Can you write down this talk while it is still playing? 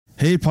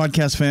Hey,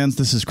 podcast fans,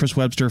 this is Chris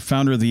Webster,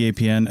 founder of the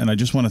APN, and I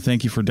just want to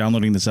thank you for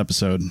downloading this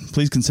episode.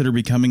 Please consider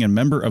becoming a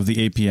member of the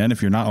APN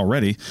if you're not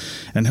already,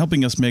 and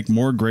helping us make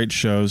more great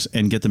shows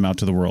and get them out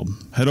to the world.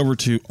 Head over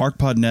to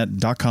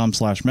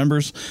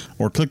arcpodnet.com/members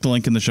or click the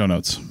link in the show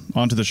notes.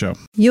 On to the show.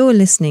 You're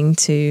listening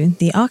to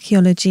the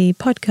Archaeology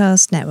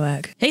Podcast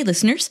Network. Hey,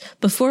 listeners,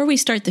 before we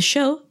start the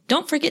show,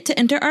 don't forget to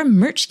enter our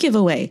merch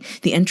giveaway.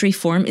 The entry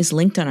form is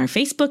linked on our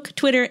Facebook,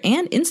 Twitter,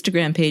 and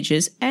Instagram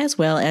pages, as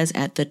well as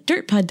at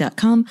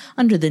thedirtpod.com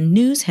under the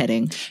news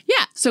heading.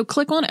 Yeah, so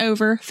click on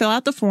over, fill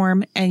out the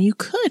form, and you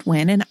could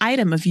win an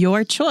item of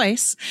your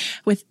choice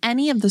with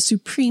any of the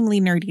supremely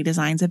nerdy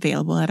designs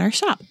available at our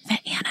shop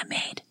that Anna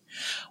made.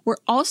 We're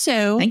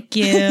also Thank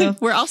you.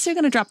 We're also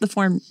going to drop the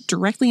form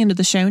directly into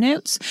the show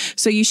notes,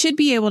 so you should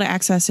be able to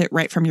access it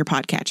right from your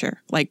podcatcher,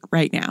 like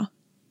right now.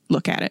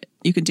 Look at it.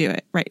 You can do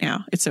it right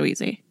now. It's so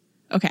easy.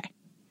 Okay.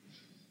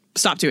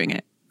 Stop doing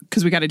it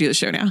because we got to do the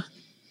show now.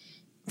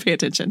 Pay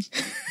attention.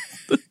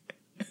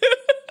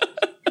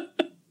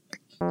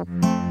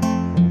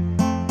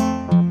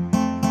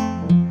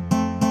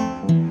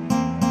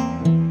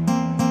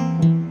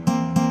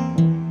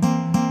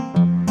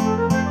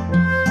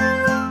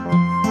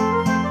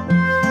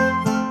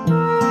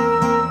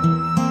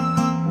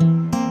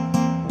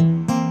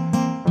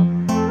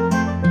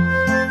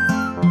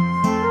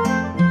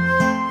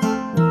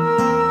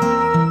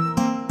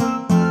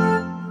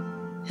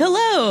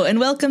 And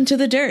welcome to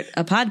The Dirt,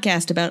 a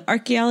podcast about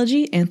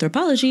archaeology,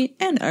 anthropology,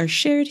 and our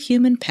shared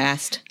human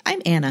past.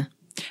 I'm Anna.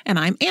 And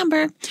I'm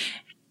Amber.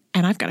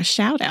 And I've got a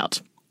shout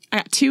out. I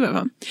got two of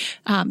them.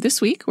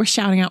 This week, we're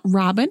shouting out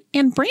Robin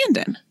and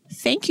Brandon.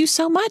 Thank you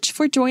so much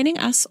for joining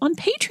us on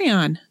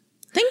Patreon.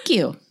 Thank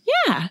you.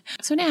 Yeah.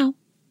 So now,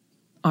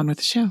 on with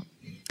the show.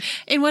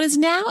 In what is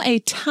now a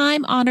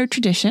time-honored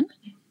tradition,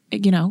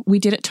 you know, we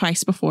did it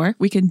twice before.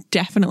 We can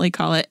definitely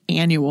call it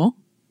annual.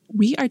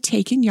 We are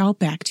taking y'all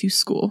back to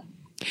school.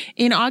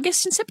 In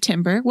August and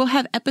September, we'll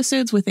have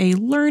episodes with a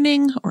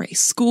learning or a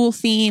school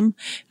theme,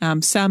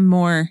 some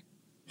more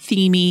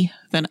themey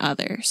than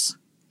others.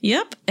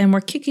 Yep, and we're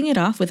kicking it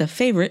off with a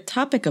favorite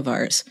topic of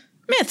ours,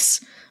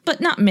 myths.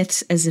 But not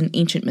myths as in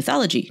ancient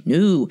mythology.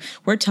 No,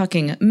 we're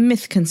talking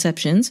myth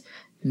conceptions,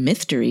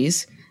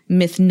 mythteries,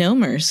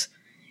 mythnomers.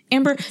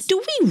 Amber,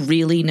 do we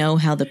really know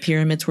how the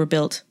pyramids were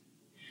built?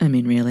 I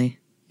mean, really?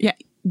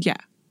 Yeah,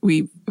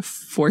 we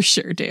for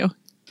sure do.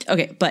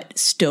 Okay, but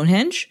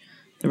Stonehenge?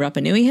 The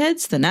Rapa Nui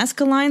heads, the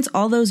Nazca lines,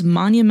 all those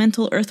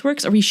monumental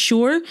earthworks. Are we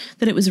sure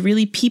that it was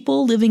really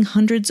people living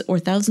hundreds or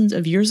thousands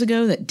of years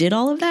ago that did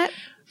all of that?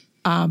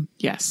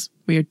 Yes,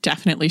 we are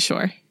definitely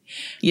sure.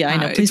 Yeah, I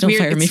know. Please don't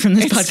fire me from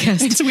this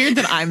podcast. It's weird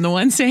that I'm the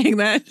one saying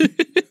that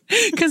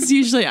because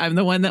usually I'm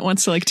the one that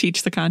wants to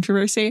teach the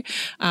controversy.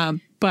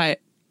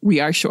 But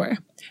we are sure.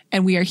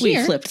 And we are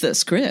here. We flipped the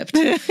script.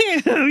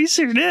 We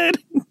sure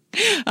did.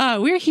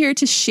 We're here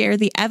to share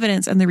the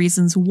evidence and the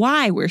reasons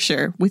why we're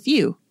sure with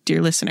you,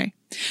 dear listener.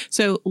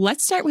 So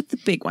let's start with the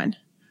big one,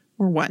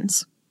 or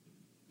ones.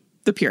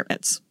 The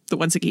pyramids, the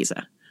ones at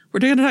Giza.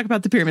 We're going to talk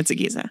about the pyramids at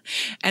Giza.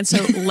 And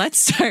so let's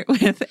start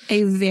with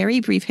a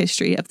very brief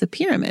history of the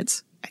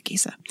pyramids at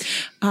Giza.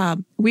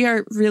 We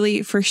are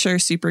really for sure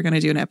super going to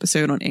do an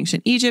episode on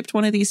ancient Egypt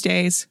one of these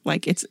days.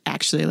 It's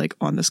actually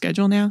on the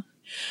schedule now.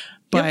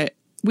 But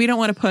we don't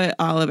want to put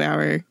all of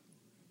our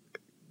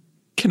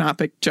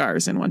canopic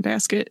jars in one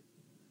basket.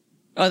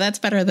 Oh, that's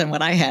better than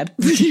what I had.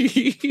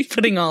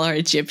 Putting all our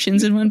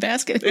Egyptians in one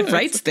basket. Who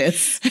writes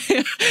this?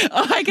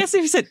 I guess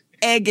if you said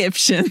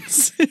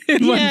Egyptians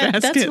in one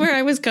basket. That's where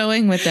I was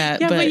going with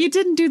that. Yeah, but you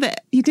didn't do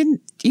that. You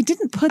didn't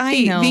put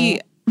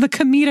the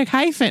comedic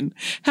hyphen.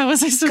 How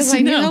was I supposed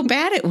to know? I knew how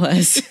bad it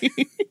was.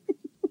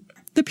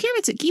 The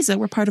pyramids at Giza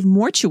were part of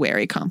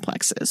mortuary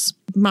complexes,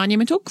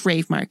 monumental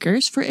grave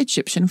markers for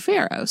Egyptian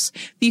pharaohs.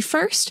 The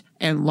first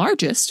and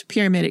largest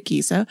pyramid at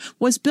Giza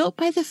was built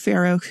by the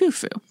pharaoh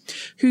Khufu,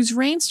 whose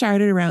reign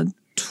started around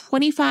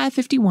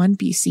 2551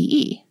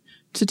 BCE.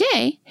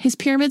 Today, his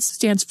pyramid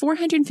stands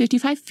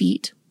 455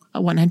 feet,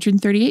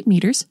 138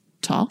 meters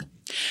tall.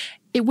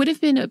 It would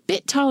have been a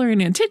bit taller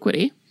in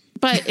antiquity,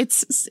 but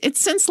it's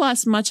since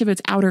lost much of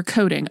its outer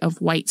coating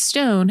of white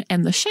stone,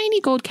 and the shiny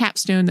gold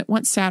capstone that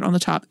once sat on the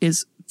top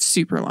is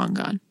super long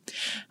gone.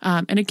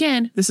 And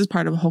again, this is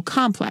part of a whole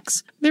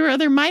complex. There were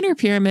other minor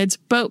pyramids,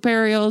 boat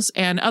burials,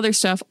 and other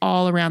stuff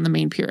all around the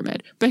main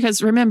pyramid.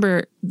 Because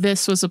remember,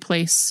 this was a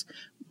place,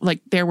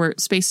 there were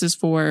spaces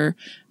for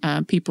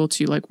people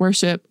to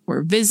worship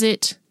or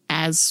visit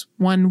as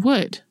one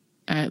would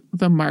at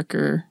the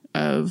marker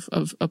of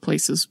a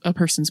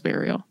person's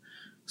burial.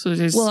 So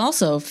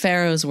also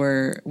pharaohs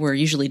were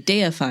usually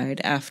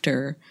deified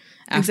after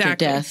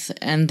death,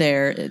 and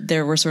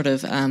there were sort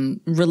of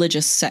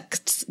religious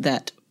sects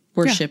that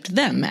worshipped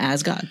them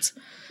as gods.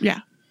 Yeah.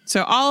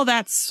 So all of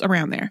that's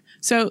around there.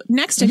 So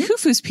next to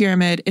Khufu's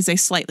pyramid is a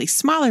slightly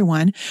smaller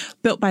one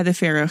built by the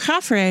pharaoh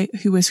Khafre,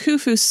 who was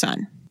Khufu's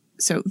son.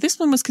 So this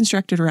one was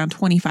constructed around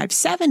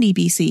 2570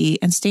 BCE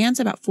and stands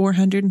about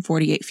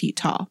 448 feet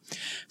tall.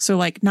 So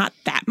like not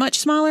that much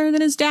smaller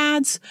than his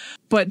dad's,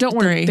 but don't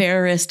worry. The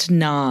barest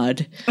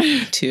nod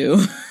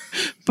to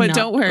but not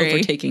don't worry.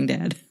 overtaking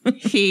dad.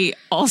 He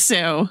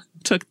also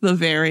took the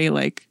very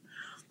like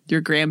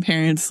your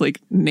grandparents' like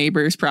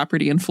neighbor's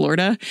property in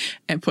Florida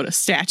and put a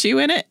statue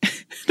in it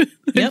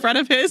in front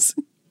of his.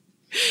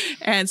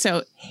 And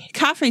so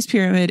Khafre's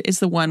pyramid is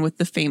the one with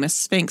the famous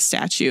Sphinx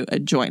statue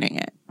adjoining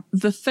it.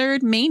 The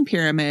third main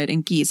pyramid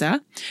in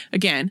Giza,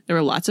 again, there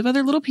were lots of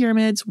other little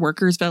pyramids,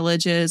 workers'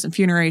 villages, and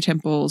funerary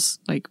temples,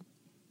 like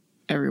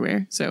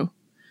everywhere. So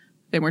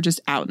they weren't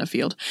just out in a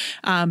field.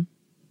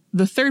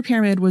 The third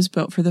pyramid was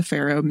built for the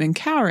pharaoh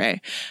Menkaure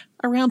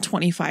around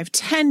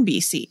 2510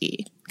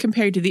 BCE.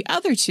 Compared to the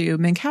other two,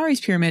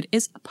 Menkaure's pyramid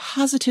is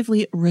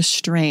positively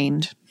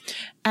restrained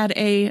at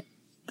a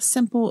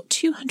simple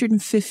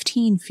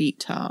 215 feet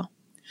tall.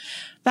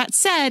 That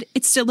said,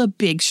 it's still a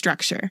big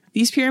structure.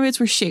 These pyramids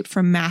were shaped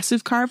from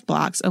massive carved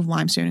blocks of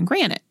limestone and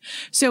granite.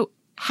 So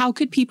how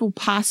could people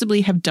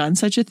possibly have done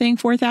such a thing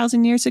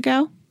 4,000 years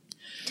ago?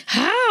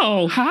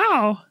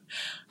 How?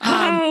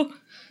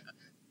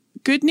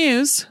 Good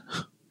news.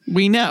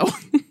 We know.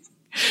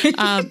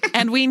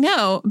 And we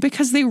know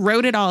because they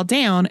wrote it all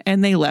down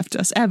and they left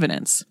us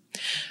evidence.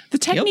 The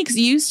techniques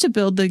used to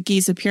build the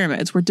Giza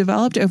pyramids were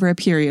developed over a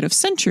period of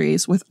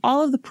centuries with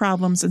all of the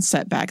problems and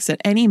setbacks that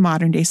any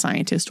modern day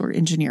scientist or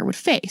engineer would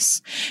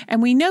face.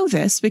 And we know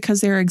this because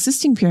there are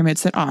existing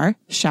pyramids that are,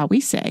 shall we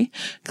say,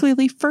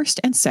 clearly first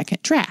and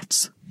second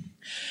drafts.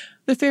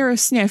 The pharaoh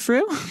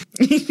Snefru.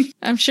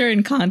 I'm sure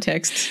in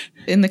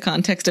the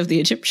context of the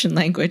Egyptian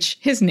language,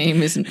 his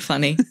name isn't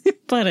funny,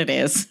 but it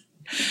is.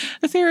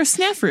 The pharaoh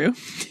Snefru,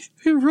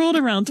 who ruled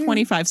around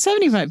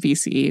 2575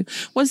 BCE,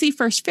 was the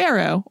first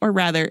pharaoh, or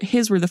rather,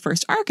 his were the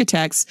first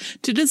architects,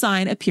 to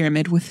design a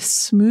pyramid with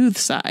smooth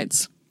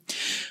sides.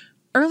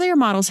 Earlier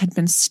models had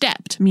been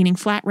stepped, meaning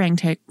flat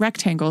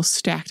rectangles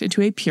stacked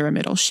into a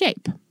pyramidal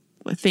shape.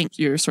 I think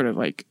you're sort of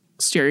like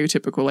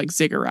stereotypical like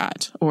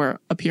ziggurat or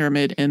a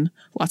pyramid in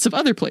lots of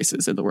other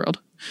places in the world.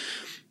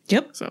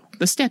 Yep. So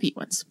the steppy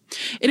ones.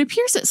 It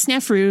appears that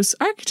Snefru's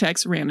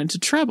architects ran into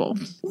trouble.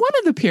 One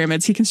of the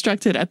pyramids he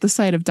constructed at the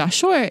site of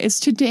Dashur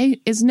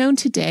is known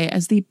today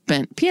as the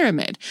bent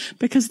pyramid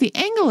because the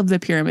angle of the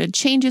pyramid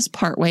changes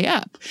partway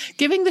up,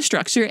 giving the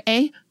structure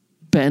a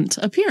bent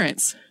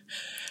appearance.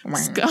 Wow.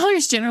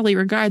 Scholars generally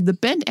regard the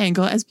bent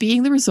angle as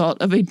being the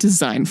result of a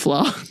design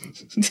flaw.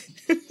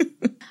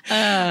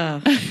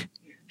 And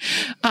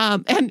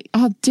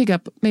I'll dig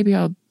up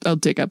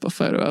a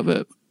photo of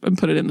it and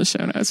put it in the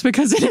show notes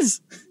because it is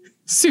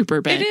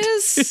super bent.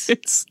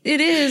 It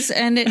is,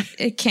 and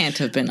it can't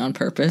have been on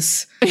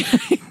purpose.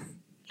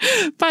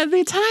 By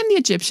the time the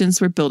Egyptians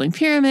were building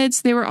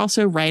pyramids, they were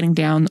also writing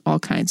down all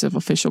kinds of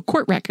official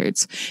court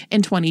records.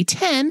 In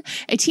 2010,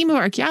 a team of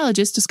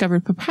archaeologists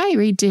discovered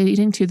papyri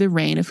dating to the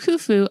reign of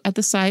Khufu at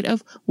the site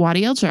of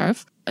Wadi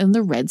el-Jarf in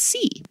the Red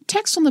Sea.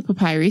 Text on the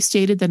papyri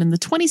stated that in the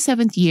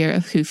 27th year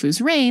of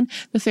Khufu's reign,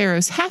 the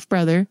pharaoh's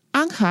half-brother,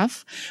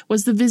 Ankhaf,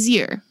 was the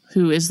vizier,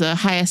 who is the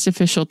highest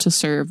official to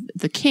serve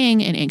the king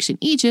in ancient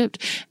Egypt,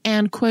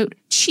 and, quote,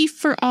 chief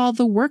for all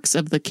the works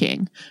of the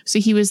king. So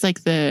he was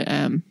like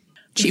the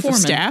chief of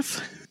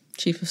staff.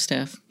 Chief of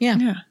staff.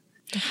 Yeah.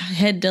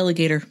 Head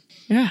delegator.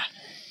 Yeah.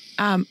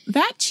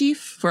 That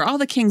chief for all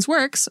the king's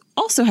works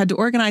also had to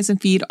organize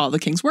and feed all the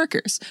king's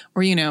workers.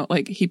 Or,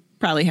 like he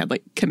probably had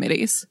like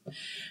committees.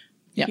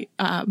 Yeah.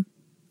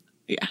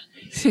 Yeah.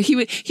 So he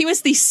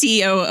was the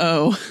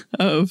COO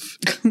of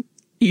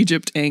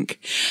Egypt, Inc.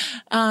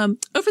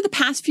 Over the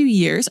past few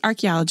years,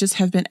 archaeologists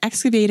have been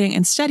excavating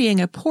and studying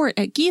a port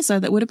at Giza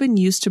that would have been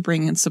used to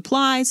bring in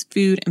supplies,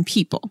 food, and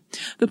people.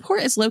 The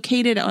port is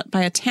located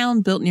by a town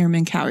built near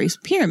Menkaure's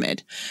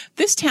pyramid.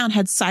 This town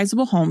had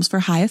sizable homes for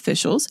high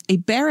officials, a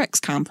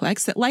barracks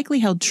complex that likely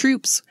held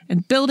troops,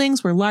 and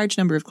buildings where large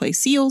number of clay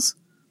seals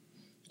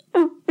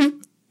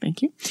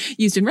thank you,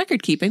 used in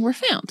record keeping were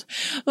found.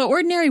 The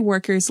ordinary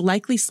workers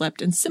likely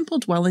slept in simple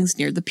dwellings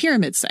near the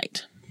pyramid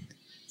site.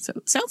 So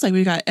it sounds like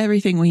we got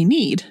everything we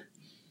need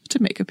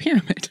to make a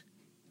pyramid.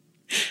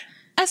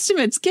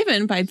 Estimates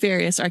given by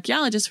various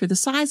archaeologists for the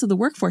size of the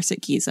workforce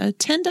at Giza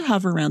tend to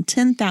hover around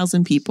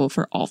 10,000 people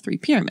for all three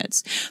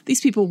pyramids.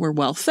 These people were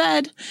well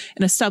fed.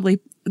 In a study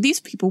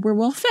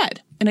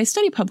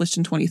published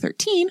in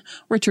 2013,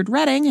 Richard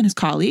Redding and his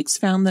colleagues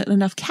found that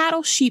enough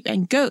cattle, sheep,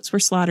 and goats were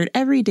slaughtered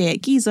every day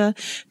at Giza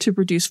to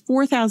produce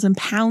 4,000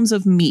 pounds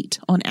of meat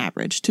on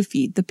average to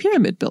feed the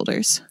pyramid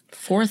builders.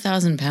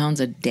 4,000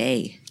 pounds a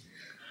day.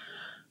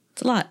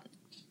 It's a lot.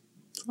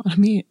 It's a lot of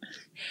meat.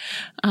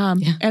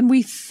 And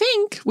we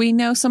think we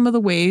know some of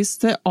the ways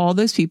that all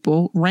those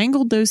people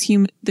wrangled those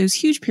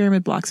huge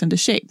pyramid blocks into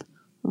shape.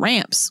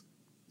 Ramps.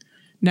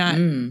 Not...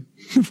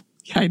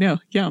 Yeah, I know.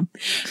 Yum.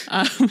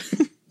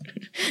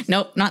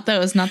 Nope, not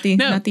those. Not the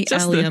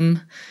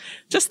allium.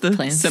 Just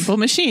the simple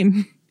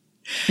machine.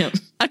 Yep.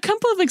 A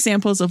couple of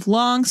examples of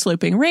long,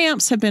 sloping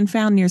ramps have been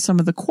found near some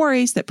of the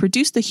quarries that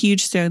produced the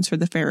huge stones for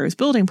the pharaoh's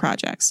building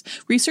projects.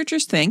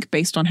 Researchers think,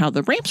 based on how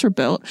the ramps were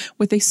built,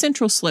 with a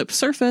central sloped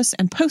surface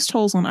and post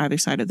holes on either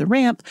side of the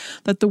ramp,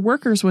 that the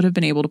workers would have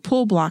been able to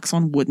pull blocks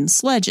on wooden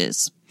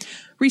sledges.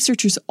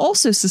 Researchers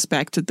also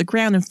suspect that the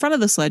ground in front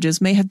of the sledges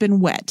may have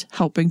been wet,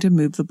 helping to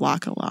move the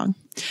block along.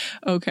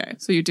 Okay,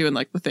 so you're doing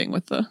like the thing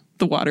with the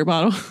water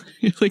bottle.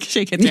 You like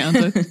shake it down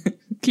to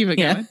keep it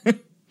going.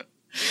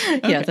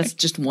 Yeah, that's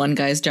just one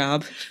guy's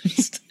job.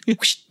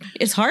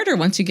 It's harder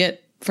once you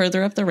get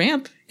further up the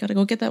ramp. You got to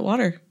go get that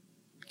water,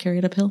 carry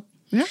it uphill.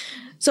 Yeah.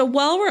 So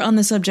while we're on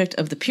the subject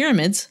of the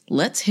pyramids,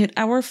 let's hit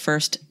our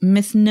first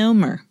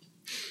mythnomer.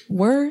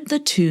 Were the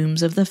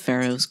tombs of the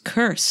pharaohs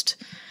cursed?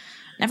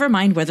 Never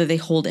mind whether they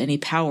hold any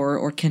power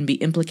or can be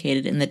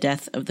implicated in the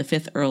death of the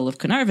 5th Earl of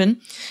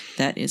Carnarvon.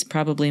 That is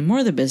probably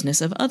more the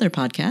business of other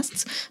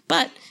podcasts.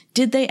 But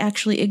did they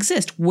actually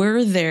exist?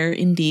 Were there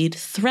indeed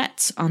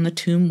threats on the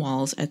tomb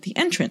walls at the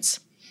entrance?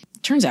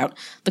 Turns out,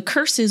 the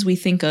curses we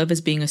think of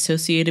as being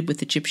associated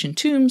with Egyptian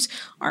tombs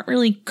aren't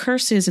really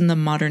curses in the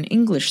modern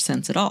English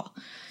sense at all.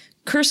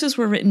 Curses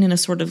were written in a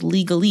sort of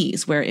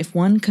legalese, where if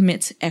one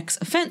commits X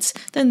offense,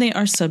 then they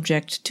are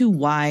subject to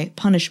Y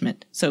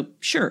punishment. So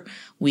sure,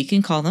 we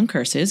can call them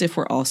curses if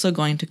we're also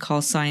going to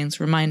call signs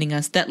reminding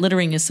us that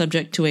littering is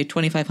subject to a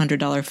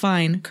 $2,500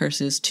 fine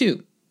curses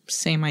too.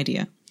 Same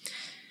idea.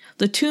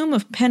 The tomb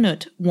of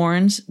Penut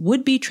warns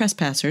would-be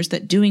trespassers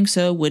that doing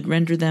so would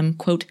render them,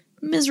 quote,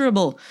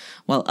 miserable,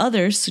 while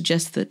others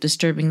suggest that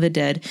disturbing the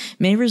dead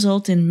may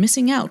result in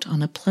missing out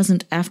on a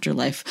pleasant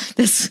afterlife.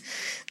 This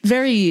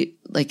very,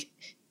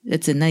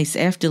 it's a nice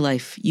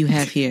afterlife you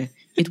have here.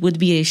 It would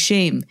be a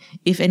shame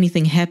if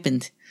anything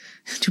happened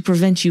to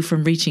prevent you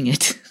from reaching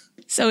it.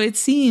 So it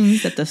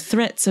seems that the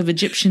threats of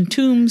Egyptian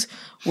tombs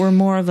were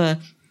more of a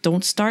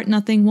don't start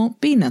nothing, won't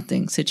be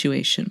nothing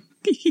situation.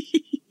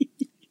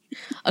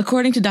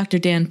 According to Dr.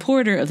 Dan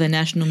Porter of the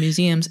National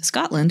Museums,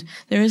 Scotland,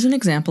 there is an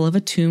example of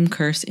a tomb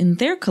curse in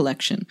their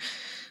collection.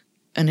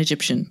 An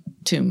Egyptian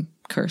tomb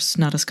curse,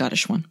 not a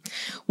Scottish one,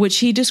 which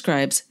he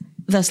describes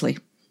thusly,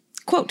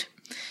 quote,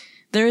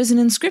 there is an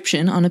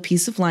inscription on a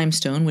piece of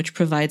limestone which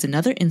provides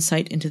another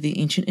insight into the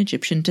ancient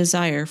Egyptian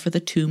desire for the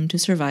tomb to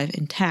survive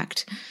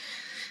intact.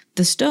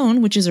 The stone,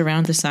 which is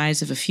around the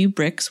size of a few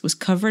bricks, was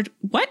covered...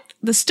 What?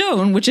 The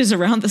stone, which is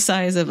around the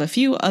size of a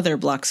few other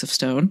blocks of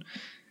stone...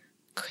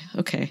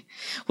 Okay.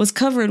 Was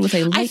covered with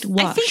a light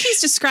wash. I think he's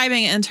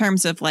describing it in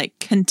terms of like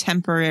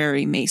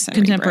contemporary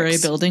masonry Contemporary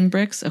bricks. building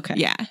bricks? Okay.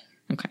 Yeah.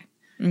 Okay.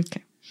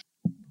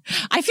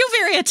 I feel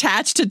very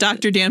attached to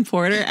Dr. Dan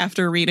Porter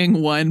after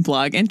reading one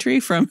blog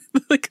entry from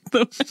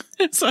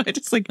so I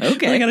just I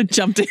gotta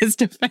jump to his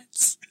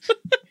defense.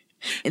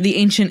 The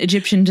ancient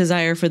Egyptian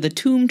desire for the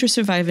tomb to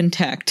survive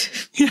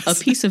intact. Yes.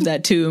 A piece of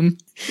that tomb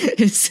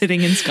is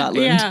sitting in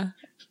Scotland. Yeah.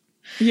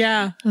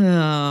 Yeah.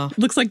 Oh.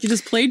 Looks like you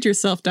just played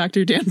yourself,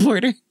 Dr. Dan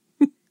Porter.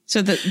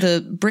 So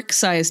the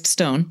brick-sized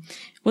stone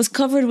was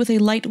covered with a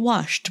light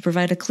wash to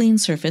provide a clean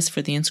surface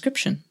for the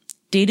inscription.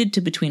 Dated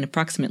to between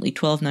approximately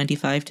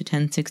 1295 to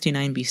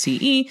 1069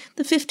 BCE,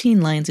 the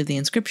 15 lines of the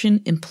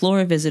inscription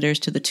implore visitors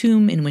to the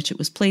tomb in which it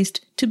was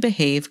placed to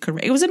behave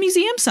correctly. It was a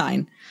museum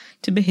sign,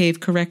 to behave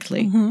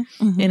correctly.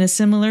 In a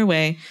similar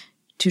way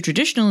to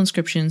traditional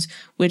inscriptions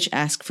which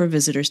ask for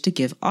visitors to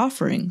give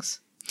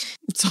offerings.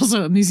 It's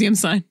also a museum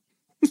sign.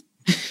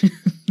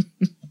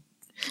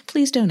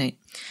 Please donate.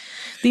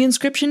 The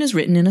inscription is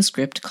written in a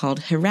script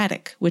called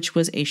hieratic, which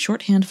was a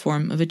shorthand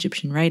form of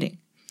Egyptian writing.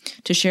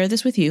 To share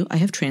this with you, I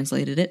have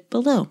translated it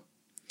below.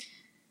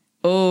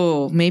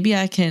 Oh, maybe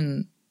I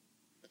can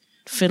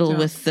fiddle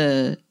with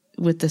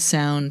the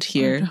sound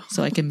here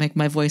so I can make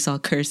my voice all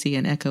cursy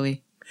and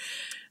echoey.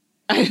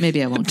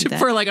 Maybe I won't do that.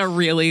 For like a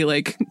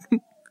really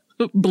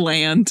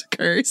bland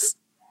curse.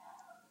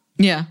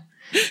 Yeah.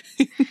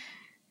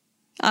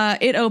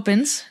 It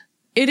opens...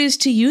 It is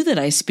to you that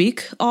I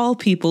speak, all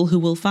people who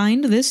will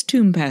find this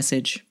tomb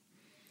passage.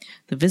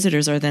 The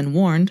visitors are then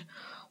warned,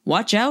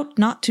 watch out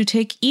not to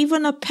take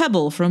even a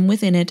pebble from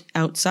within it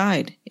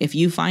outside. If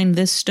you find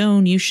this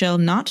stone, you shall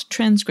not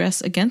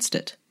transgress against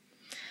it.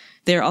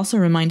 They are also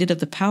reminded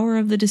of the power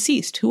of the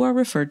deceased, who are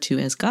referred to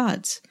as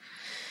gods.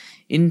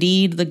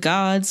 Indeed, the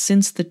gods,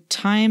 since the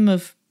time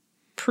of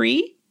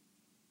prehistory?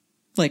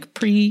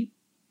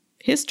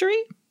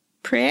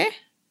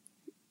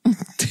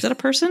 Is that a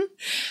person?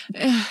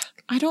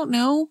 I don't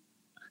know.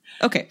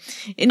 Okay.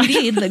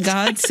 Indeed, the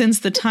gods since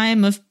the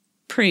time of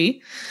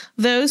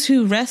those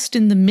who rest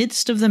in the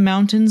midst of the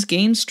mountains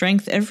gain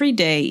strength every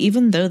day,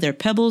 even though their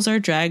pebbles are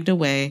dragged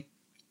away.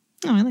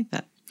 Oh, I like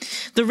that.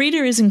 The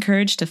reader is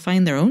encouraged to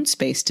find their own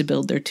space to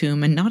build their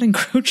tomb and not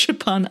encroach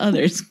upon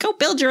others. Go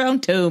build your own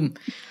tomb.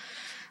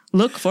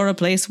 Look for a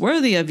place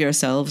worthy of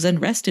yourselves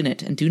and rest in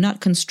it, and do not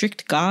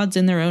constrict gods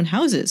in their own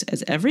houses,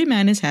 as every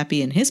man is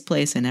happy in his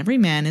place and every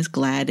man is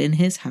glad in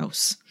his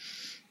house.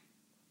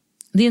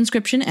 The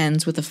inscription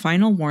ends with a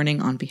final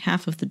warning on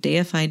behalf of the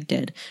deified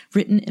dead,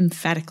 written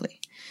emphatically.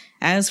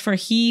 As for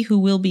he who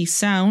will be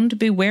sound,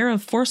 beware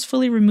of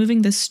forcefully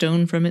removing this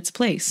stone from its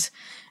place.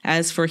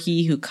 As for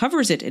he who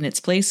covers it in its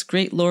place,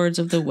 great lords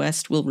of the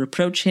West will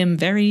reproach him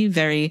very,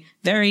 very,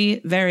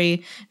 very,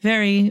 very,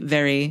 very,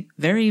 very,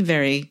 very,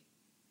 very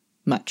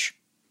much.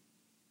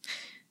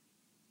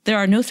 There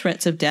are no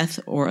threats of death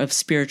or of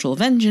spiritual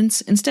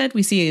vengeance. Instead,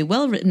 we see a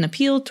well-written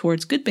appeal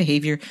towards good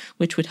behavior,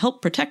 which would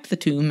help protect the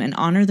tomb and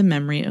honor the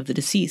memory of the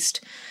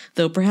deceased,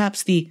 though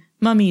perhaps the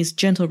mummy's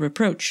gentle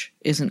reproach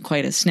isn't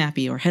quite as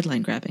snappy or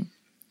headline-grabbing.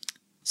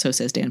 So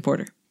says Dan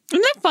Porter.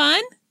 Isn't that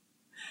fun?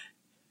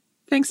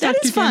 Thanks, That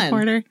Dr. is fun. Dan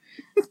Porter.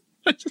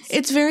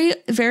 It's very,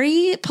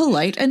 very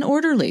polite and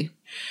orderly.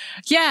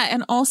 Yeah,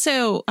 and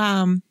also...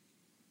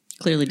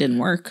 Clearly didn't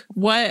work.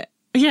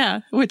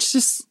 Which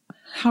just...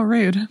 How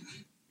rude.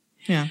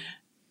 Yeah.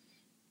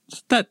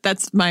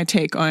 That's my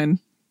take on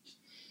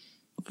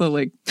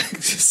the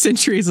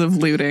centuries of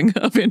looting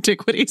of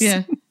antiquities.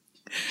 Yeah.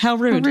 How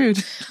rude. How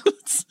rude.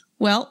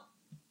 Well,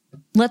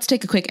 let's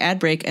take a quick ad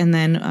break and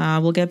then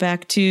we'll get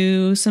back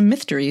to some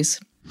mytheries.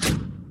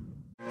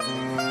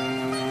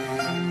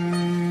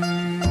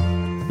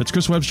 It's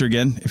Chris Webster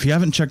again. If you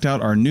haven't checked out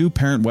our new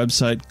parent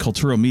website,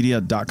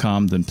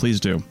 kulturomedia.com, then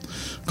please do.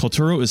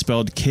 Kulturo is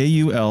spelled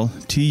Kulturo,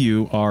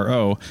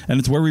 and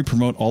it's where we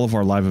promote all of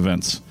our live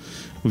events.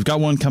 We've got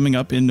one coming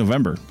up in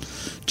November.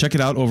 Check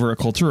it out over at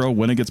Kulturo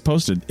when it gets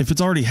posted. If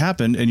it's already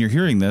happened and you're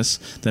hearing this,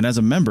 then as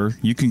a member,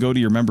 you can go to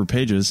your member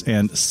pages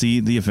and see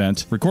the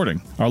event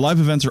recording. Our live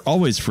events are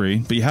always free,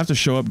 but you have to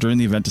show up during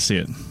the event to see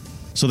it.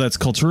 So that's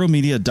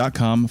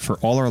kulturomedia.com for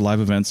all our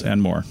live events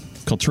and more.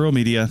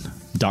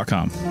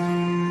 kulturomedia.com.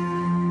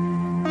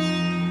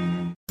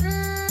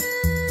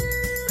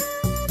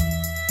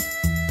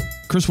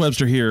 Chris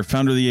Webster here,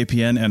 founder of the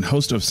APN and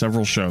host of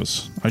several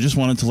shows. I just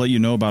wanted to let you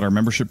know about our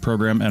membership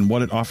program and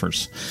what it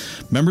offers.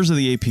 Members of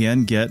the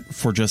APN get,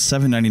 for just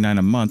 $7.99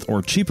 a month,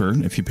 or cheaper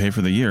if you pay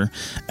for the year,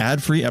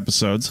 ad-free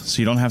episodes so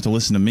you don't have to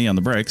listen to me on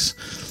the breaks,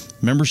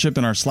 membership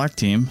in our Slack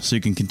team so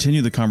you can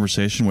continue the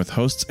conversation with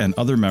hosts and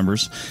other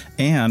members,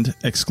 and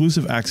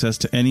exclusive access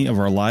to any of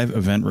our live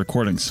event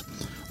recordings.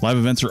 Live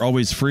events are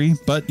always free,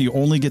 but you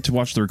only get to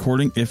watch the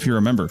recording if you're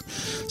a member.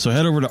 So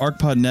head over to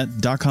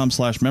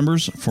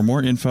arcpodnet.com/members for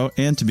more info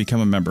and to become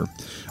a member.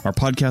 Our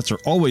podcasts are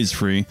always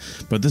free,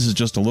 but this is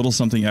just a little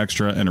something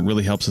extra and it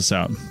really helps us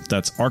out.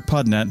 That's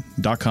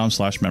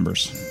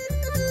arcpodnet.com/members.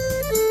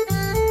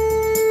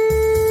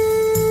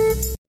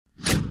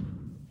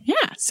 Yeah,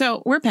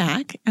 so we're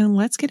back and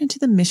let's get into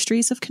the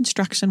mysteries of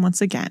construction once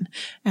again.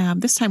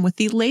 This time with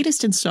the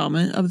latest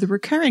installment of the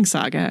recurring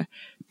saga.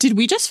 Did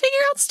we just figure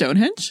out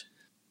Stonehenge?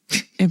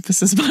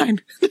 Emphasis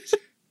mine.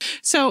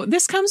 So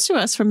this comes to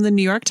us from the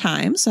New York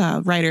Times,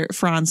 writer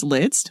Franz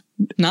Liszt.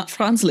 Not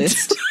Franz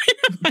Liszt.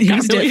 I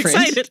got really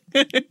excited.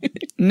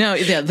 No,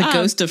 yeah, the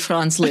ghost of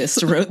Franz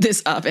Liszt wrote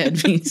this op-ed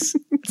piece.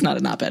 It's not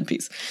an op-ed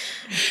piece.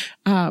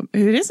 It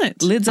isn't.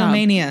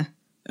 Lidzomania.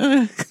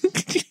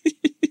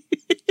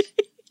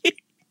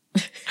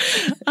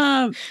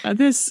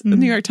 This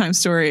New York Times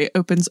story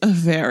opens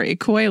very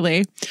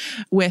coyly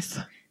with,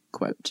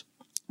 quote,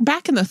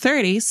 "Back in the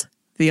 30s,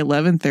 the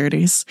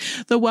 1130s,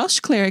 the Welsh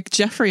cleric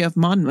Geoffrey of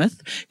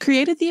Monmouth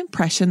created the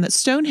impression that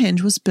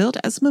Stonehenge was built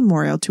as a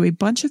memorial to a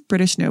bunch of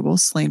British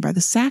nobles slain by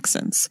the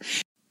Saxons.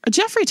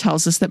 Geoffrey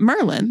tells us that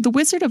Merlin, the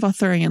wizard of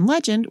Arthurian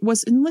legend,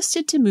 was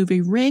enlisted to move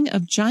a ring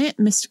of giant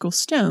mystical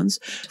stones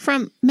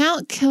from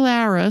Mount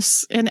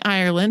Kilarus in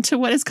Ireland to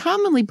what is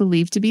commonly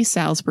believed to be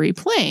Salisbury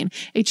Plain,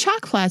 a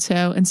chalk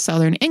plateau in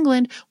southern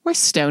England where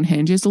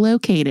Stonehenge is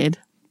located.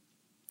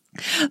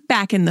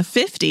 Back in the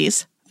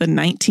 50s, the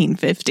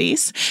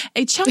 1950s,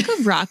 a chunk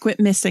of rock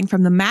went missing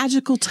from the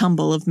magical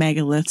tumble of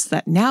megaliths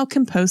that now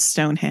compose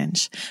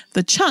Stonehenge.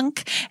 The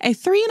chunk, a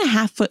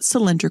 3.5-foot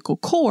cylindrical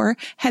core,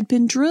 had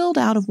been drilled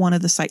out of one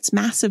of the site's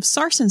massive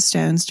sarsen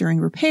stones during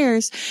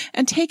repairs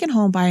and taken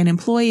home by an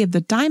employee of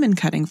the diamond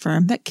cutting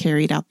firm that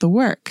carried out the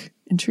work.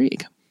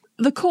 Intrigue.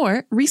 The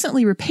core,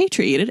 recently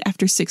repatriated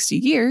after 60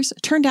 years,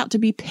 turned out to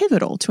be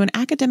pivotal to an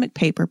academic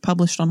paper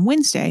published on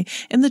Wednesday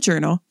in the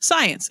journal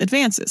Science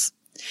Advances.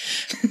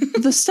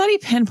 The study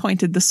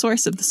pinpointed the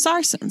source of the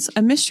sarsens,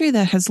 a mystery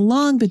that has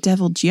long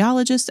bedeviled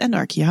geologists and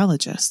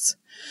archaeologists.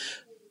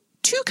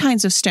 Two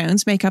kinds of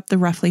stones make up the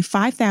roughly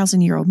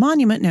 5,000-year-old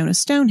monument known as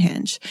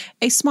Stonehenge.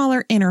 A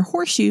smaller inner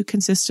horseshoe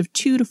consists of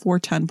 2 to 4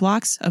 ton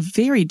blocks of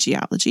varied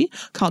geology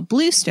called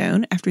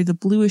bluestone after the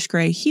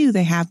bluish-gray hue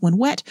they have when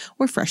wet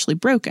or freshly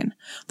broken.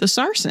 The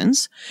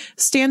sarsens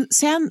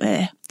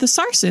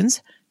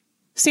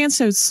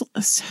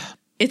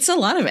It's a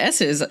lot of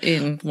S's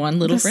in one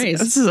little phrase.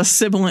 This is a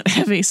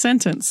sibilant-heavy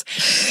sentence.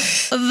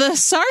 The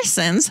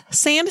sarsens,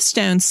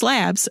 sandstone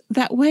slabs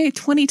that weigh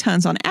 20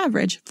 tons on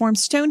average, form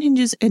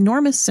Stonehenge's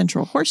enormous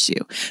central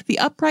horseshoe, the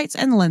uprights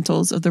and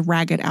lintels of the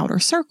ragged outer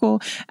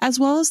circle, as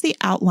well as the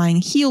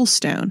outlying heel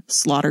stone,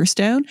 slaughter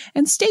stone,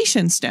 and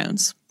station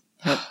stones.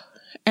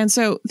 And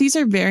so these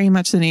are very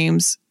much the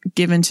names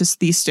given to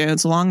these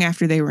stones long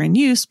after they were in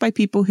use by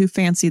people who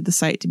fancied the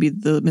site to be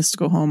the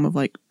mystical home of,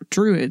 like,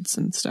 druids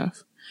and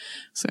stuff.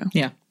 So,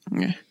 yeah.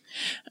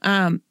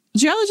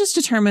 Geologists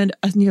determined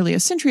nearly a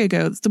century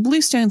ago that the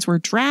bluestones were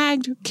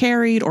dragged,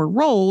 carried, or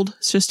rolled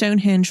to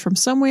Stonehenge from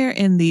somewhere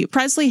in the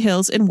Presley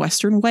Hills in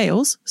western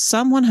Wales,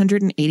 some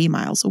 180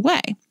 miles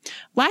away.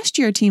 Last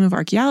year, a team of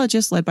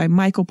archaeologists led by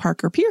Michael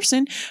Parker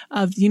Pearson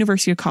of the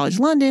University College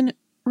London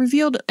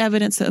revealed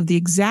evidence of the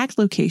exact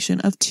location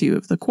of two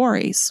of the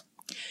quarries.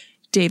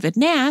 David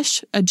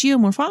Nash, a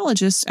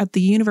geomorphologist at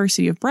the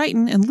University of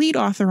Brighton and lead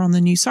author on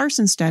the new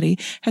sarsen study,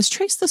 has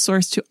traced the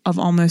source of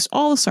almost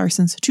all the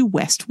sarsens to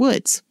West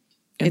Woods.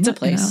 It's a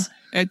place.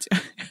 It's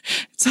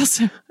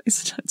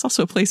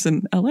also a place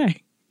in LA.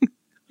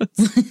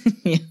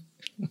 Yeah.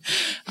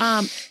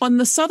 On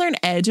the southern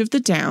edge of the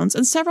Downs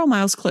and several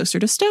miles closer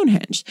to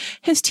Stonehenge.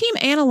 His team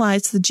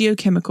analyzed the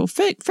geochemical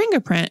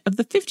fingerprint of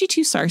the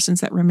 52 sarsens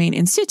that remain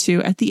in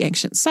situ at the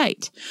ancient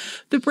site.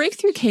 The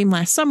breakthrough came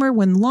last summer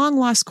when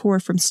long-lost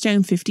core from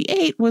Stone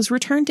 58 was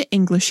returned to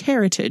English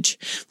Heritage,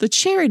 the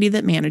charity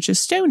that manages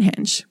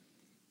Stonehenge.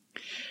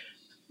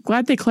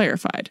 Glad they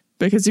clarified,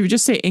 because if you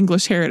just say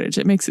English Heritage,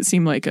 it makes it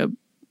seem like a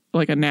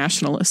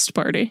nationalist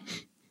party.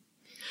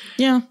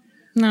 Yeah.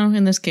 No,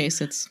 in this case,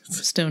 it's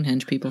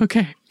Stonehenge people.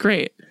 Okay,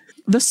 great.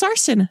 The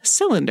sarsen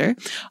cylinder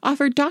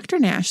offered Dr.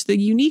 Nash the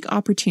unique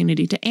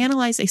opportunity to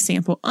analyze a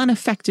sample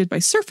unaffected by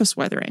surface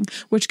weathering,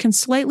 which can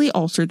slightly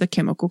alter the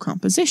chemical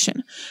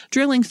composition.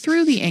 Drilling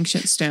through the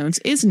ancient stones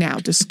is now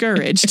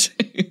discouraged.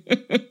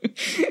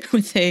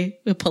 With a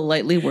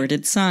politely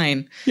worded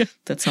sign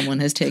that someone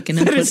has taken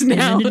and That put is in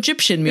now- an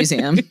Egyptian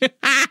museum.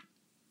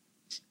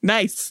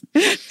 Nice.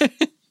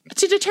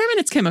 To determine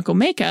its chemical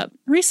makeup,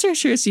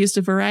 researchers used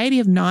a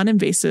variety of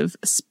non-invasive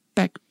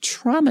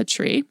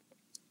spectrometry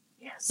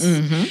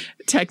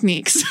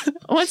techniques.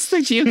 Once the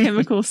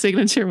geochemical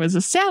signature was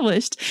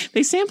established,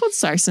 they sampled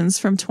sarsens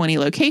from 20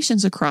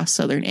 locations across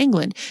southern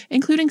England,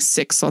 including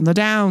 6 on the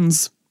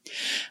Downs.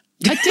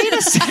 A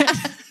data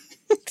set...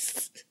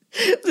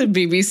 The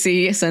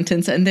BBC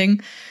sentence ending.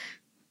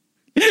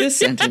 This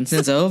sentence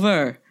is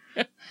over.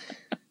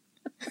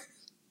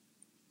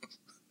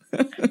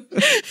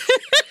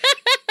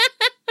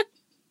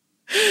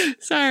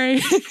 Sorry.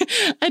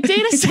 A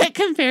data set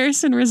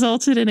comparison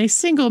resulted in a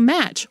single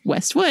match,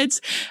 West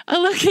Woods, a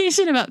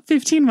location about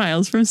 15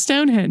 miles from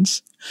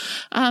Stonehenge.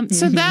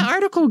 So that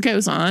article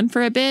goes on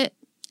for a bit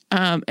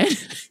and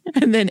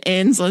then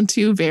ends on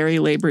 2 very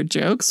labored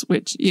jokes,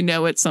 which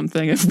it's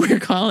something if we're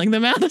calling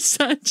them out as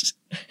such.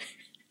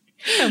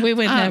 We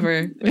would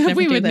never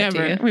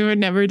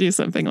do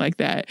something like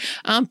that.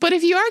 But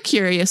if you are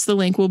curious, the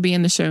link will be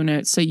in the show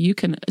notes so you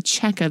can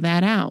check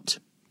that out.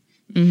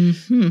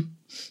 Mm-hmm.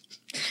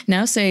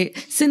 Now say,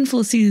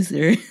 sinful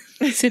Caesar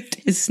sipped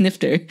his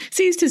snifter,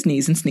 seized his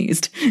knees and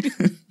sneezed.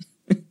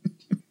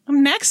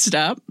 Next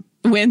up,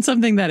 when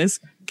something that is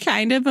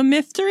kind of a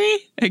mystery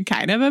and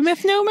kind of a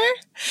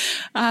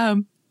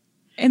mythnomer.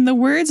 In the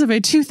words of a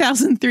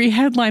 2003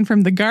 headline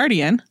from The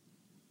Guardian,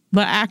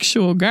 the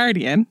actual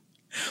Guardian,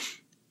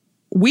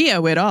 we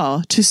owe it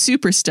all to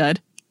super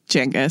stud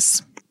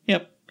Genghis.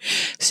 Yep.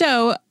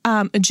 So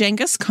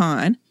Genghis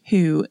Khan,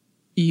 who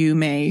you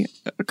may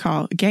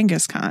call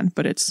Genghis Khan,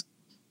 but it's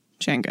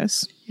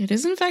Genghis. It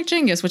is in fact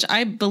Genghis, which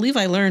I believe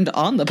I learned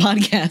on the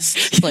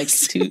podcast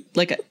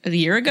like a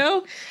year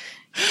ago.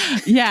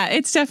 Yeah,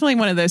 it's definitely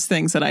one of those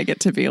things that I get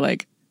to be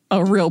like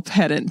a real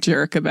pedant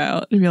jerk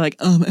about and be like,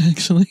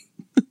 actually.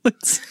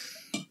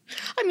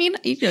 I mean,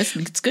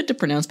 it's good to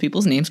pronounce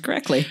people's names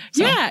correctly.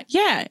 So.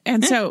 Yeah.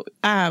 And so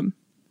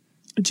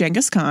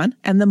Genghis Khan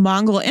and the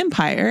Mongol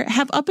Empire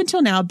have up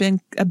until now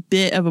been a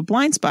bit of a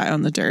blind spot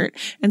on the dirt.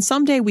 And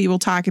someday we will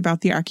talk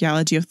about the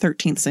archaeology of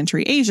 13th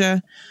century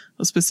Asia,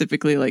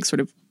 specifically like sort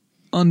of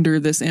under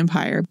this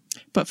empire.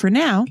 But for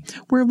now,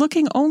 we're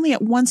looking only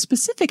at one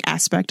specific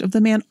aspect of the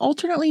man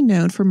alternately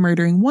known for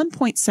murdering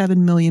 1.7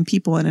 million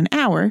people in an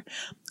hour,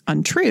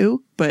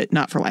 untrue, but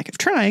not for lack of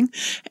trying,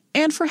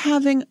 and for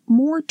having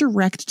more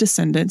direct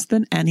descendants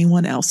than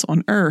anyone else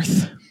on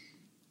Earth.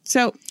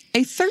 So,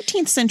 a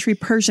 13th century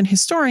Persian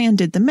historian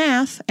did the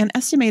math and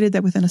estimated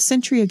that within a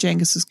century of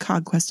Genghis's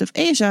conquest of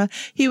Asia,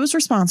 he was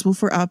responsible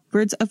for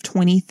upwards of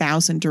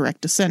 20,000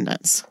 direct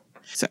descendants.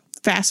 So,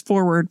 fast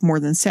forward more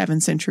than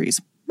 7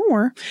 centuries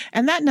more,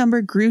 and that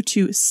number grew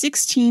to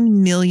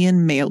 16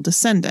 million male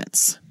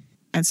descendants.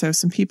 And so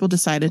some people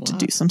decided to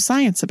do some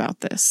science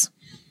about this.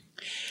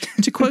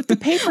 To quote the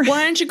paper...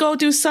 Why don't you go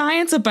do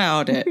science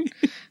about it?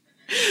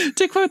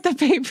 To quote the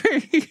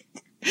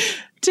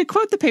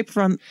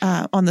paper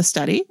on the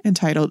study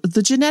entitled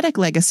The Genetic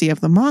Legacy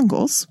of the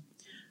Mongols,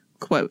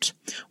 quote,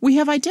 we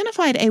have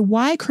identified a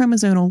Y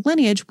chromosomal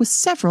lineage with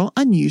several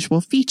unusual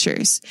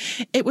features.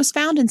 It was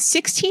found in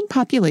 16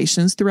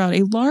 populations throughout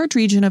a large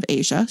region of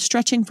Asia,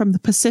 stretching from the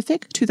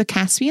Pacific to the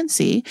Caspian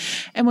Sea,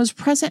 and was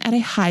present at a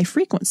high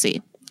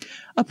frequency.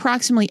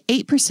 Approximately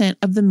 8%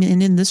 of the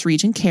men in this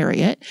region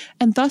carry it,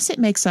 and thus it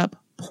makes up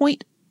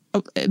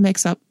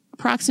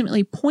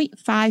approximately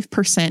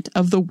 0.5%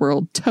 of the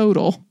world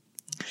total.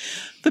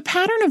 The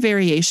pattern of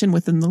variation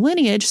within the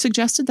lineage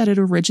suggested that it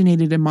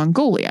originated in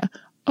Mongolia,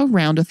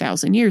 around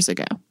 1,000 years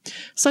ago.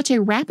 Such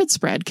a rapid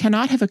spread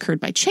cannot have occurred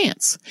by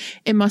chance.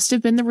 It must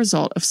have been the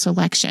result of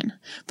selection.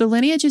 The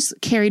lineage is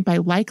carried by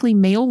likely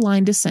male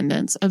line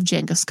descendants of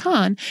Genghis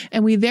Khan,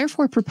 and we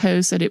therefore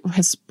propose that it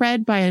has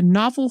spread by a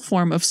novel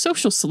form of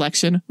social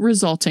selection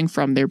resulting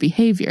from their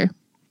behavior.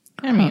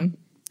 I mean,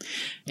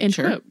 End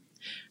quote.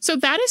 So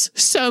that is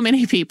so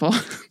many people.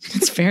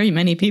 It's very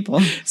many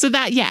people. So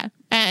that, yeah.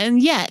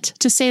 And yet,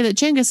 to say that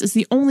Genghis is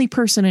the only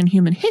person in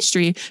human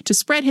history to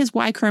spread his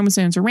Y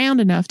chromosomes around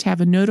enough to have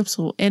a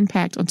noticeable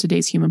impact on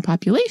today's human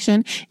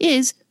population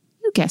is,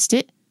 you guessed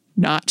it,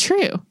 not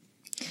true.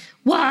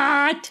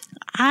 What?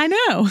 I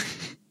know.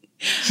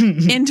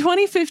 In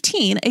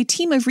 2015, a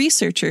team of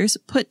researchers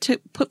put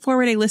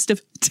forward a list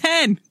of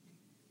 10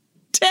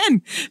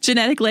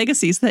 genetic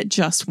legacies that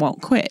just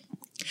won't quit.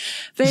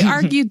 They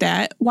argued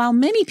that while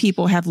many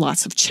people have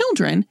lots of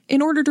children,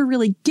 in order to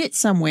really get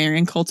somewhere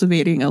in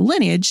cultivating a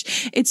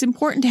lineage, it's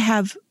important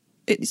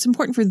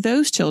for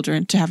those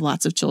children to have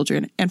lots of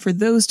children and for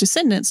those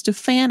descendants to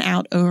fan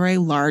out over a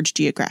large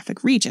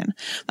geographic region.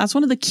 That's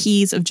one of the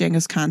keys of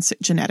Genghis Khan's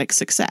genetic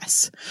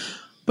success.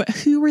 But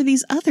who were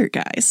these other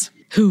guys?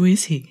 Who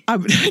is he?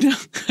 I'm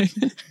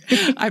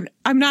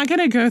not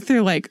going to go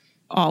through like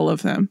all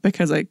of them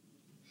because I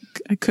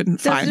couldn't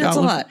find all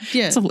of them. It's a lot.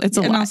 Yeah. It's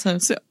a lot. Also,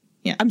 so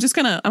yeah. I'm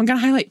going to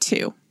highlight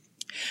 2.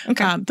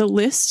 Okay. The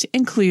list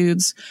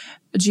includes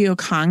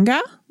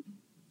Gyeokanga,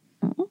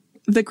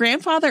 the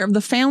grandfather of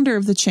the founder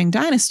of the Qing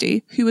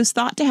dynasty, who is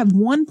thought to have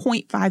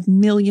 1.5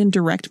 million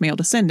direct male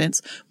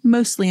descendants,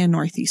 mostly in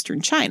northeastern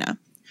China.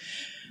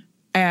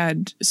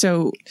 And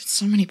so, it's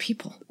so many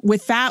people.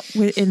 With that,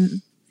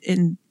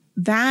 in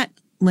that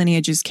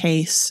lineage's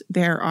case,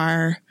 there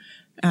are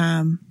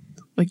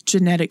like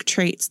genetic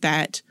traits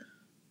that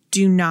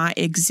do not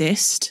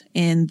exist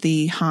in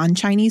the Han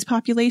Chinese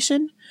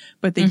population,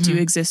 but they do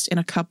exist in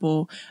a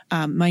couple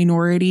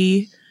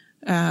minority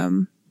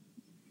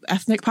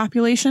ethnic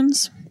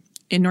populations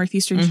in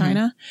northeastern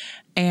China,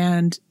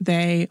 and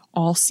they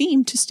all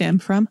seem to stem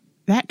from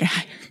that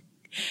guy.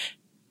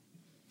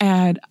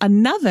 And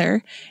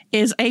another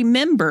is a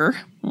member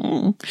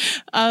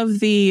of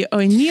the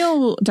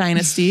O'Neill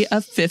dynasty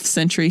of 5th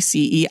century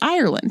CE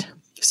Ireland.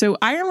 So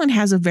Ireland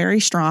has a very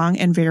strong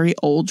and very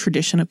old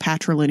tradition of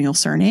patrilineal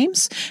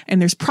surnames,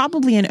 and there's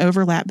probably an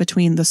overlap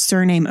between the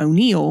surname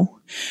O'Neill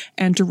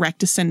and direct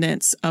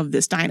descendants of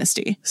this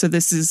dynasty. So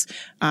this is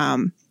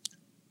like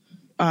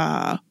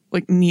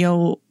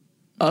Neil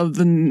of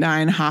the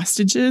 9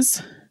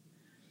 Hostages.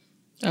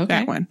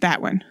 Okay.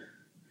 That one.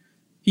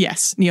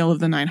 Yes, Neil of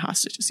the 9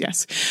 Hostages,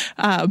 yes.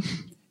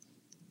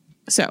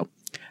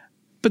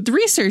 But the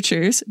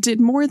researchers did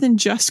more than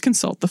just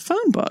consult the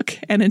phone book.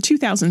 And in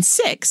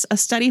 2006, a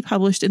study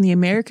published in the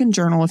American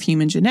Journal of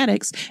Human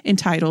Genetics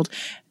entitled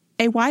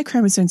A Y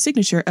Chromosome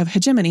Signature of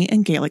Hegemony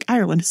in Gaelic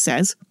Ireland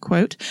says,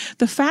 quote,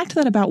 the fact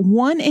that about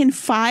 1 in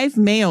 5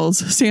 males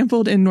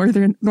sampled in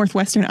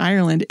northwestern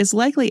Ireland is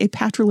likely a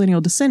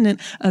patrilineal descendant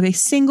of a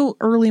single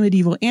early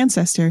medieval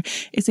ancestor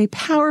is a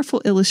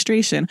powerful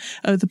illustration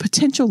of the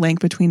potential link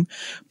between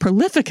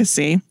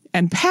prolificacy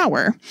and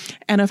power,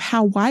 and of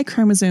how Y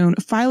chromosome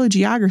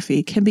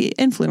phylogeography can be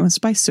influenced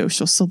by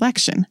social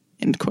selection,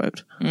 end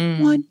quote.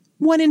 1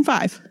 in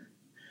 5.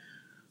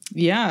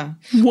 Yeah.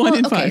 1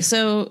 in 5. Okay,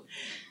 so,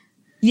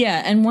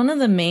 yeah, and one of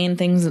the main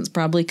things that's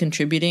probably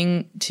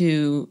contributing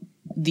to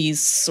these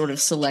sort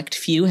of select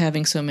few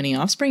having so many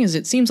offspring is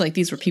it seems like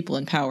these were people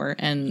in power,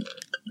 and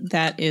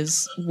that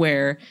is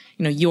where,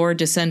 you know, your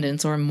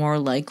descendants are more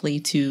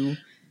likely to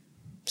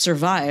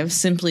survive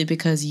simply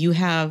because you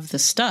have the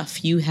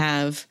stuff. You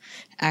have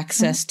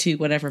access to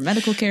whatever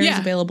medical care is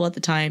available at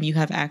the time. You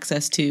have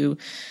access to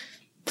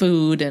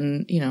food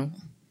and, you know,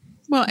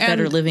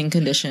 better living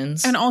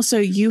conditions. And also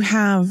you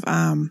have,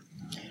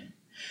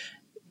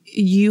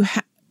 you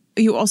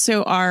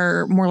also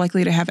are more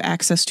likely to have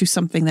access to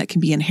something that can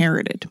be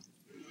inherited.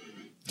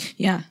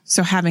 Yeah.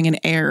 So having an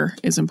heir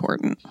is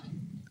important.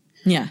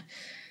 Yeah.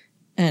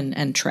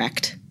 And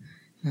tracked.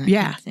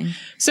 Yeah. Kind of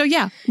so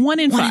yeah, 1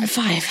 in 5. 1 in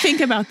 5.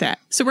 Think about that.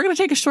 So we're going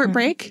to take a short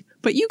break,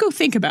 but you go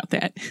think about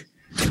that.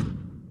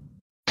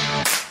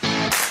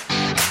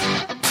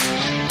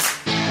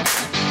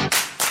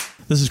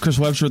 This is Chris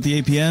Webster at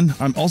the APN.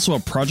 I'm also a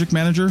project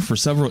manager for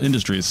several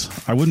industries.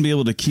 I wouldn't be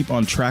able to keep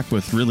on track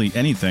with really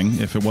anything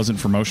if it wasn't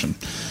for Motion.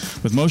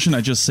 With Motion,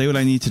 I just say what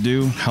I need to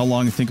do, how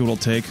long I think it will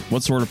take,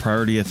 what sort of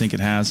priority I think it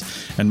has,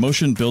 and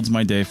Motion builds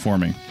my day for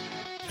me.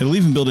 It'll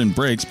even build in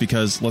breaks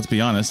because, let's be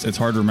honest, it's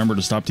hard to remember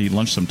to stop to eat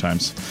lunch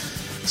sometimes.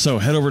 So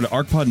head over to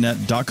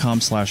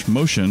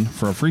arcpodnet.com/motion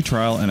for a free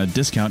trial and a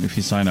discount if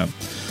you sign up.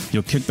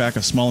 You'll kick back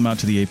a small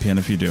amount to the APN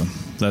if you do.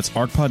 That's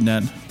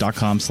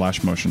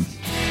arcpodnet.com/motion.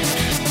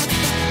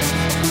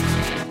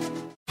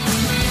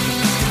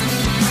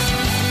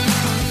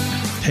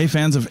 Hey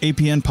fans of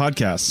APN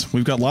podcasts,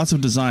 we've got lots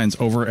of designs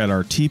over at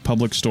our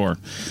TeePublic store.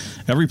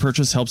 Every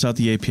purchase helps out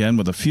the APN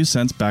with a few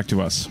cents back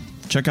to us.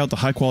 Check out the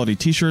high-quality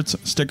t-shirts,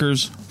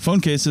 stickers,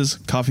 phone cases,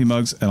 coffee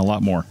mugs, and a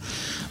lot more.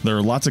 There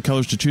are lots of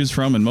colors to choose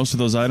from in most of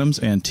those items,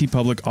 and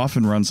TeePublic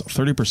often runs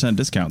 30%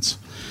 discounts.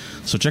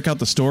 So check out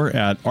the store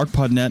at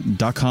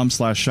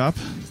arcpodnet.com/shop.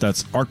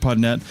 That's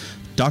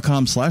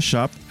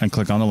arcpodnet.com/shop, and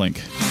click on the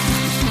link.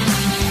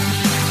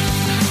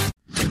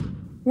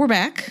 We're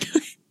back.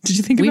 Did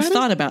you think about it? We've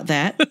thought about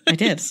that. I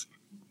did.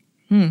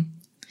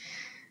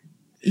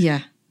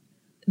 Yeah.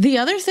 The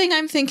other thing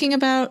I'm thinking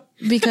about,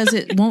 because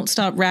it won't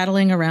stop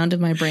rattling around in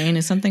my brain,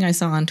 is something I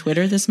saw on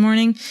Twitter this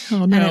morning.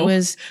 Oh, no. And it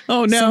was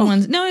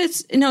someone's...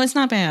 it's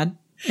not bad.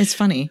 It's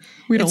funny.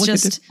 We don't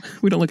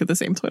look at the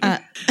same Twitter.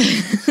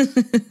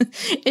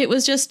 It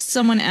was just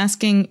someone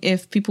asking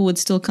if people would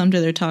still come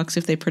to their talks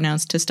if they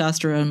pronounced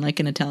testosterone like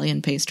an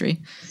Italian pastry.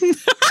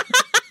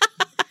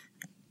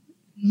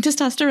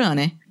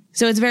 Testosterone.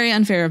 So it's very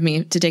unfair of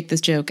me to take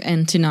this joke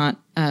and to not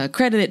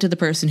credit it to the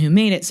person who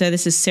made it. So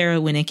this is Sarah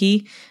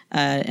Winicki,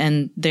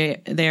 and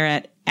they're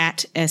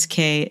at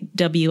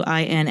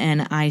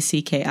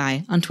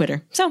SKWINNICKI on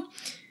Twitter. So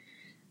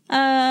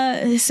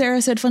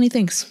Sarah said funny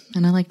things,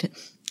 and I liked it.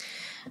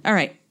 All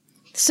right.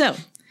 So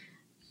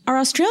our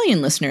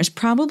Australian listeners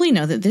probably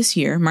know that this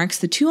year marks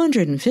the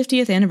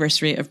 250th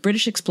anniversary of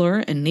British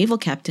explorer and naval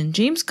captain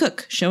James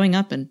Cook showing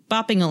up and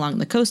bopping along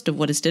the coast of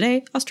what is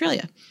today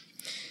Australia.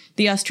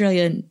 The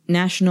Australian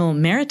National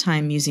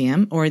Maritime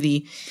Museum, or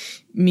the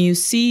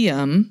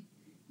Museum,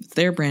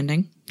 their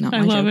branding, not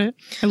my joke.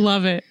 I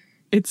love it.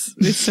 It's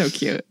so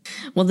cute.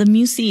 Well, the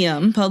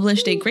Museum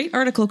published a great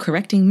article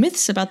correcting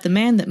myths about the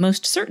man that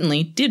most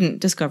certainly didn't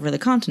discover the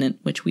continent,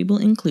 which we will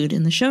include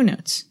in the show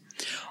notes.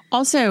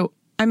 Also,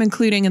 I'm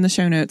including in the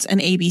show notes an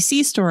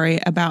ABC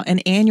story about an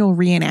annual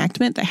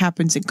reenactment that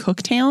happens in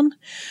Cooktown,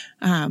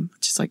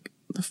 which is like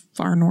the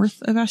far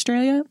north of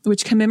Australia,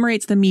 which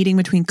commemorates the meeting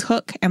between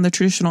Cook and the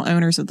traditional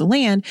owners of the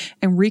land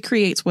and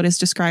recreates what is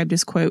described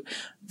as, quote,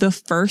 the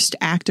first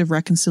act of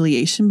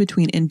reconciliation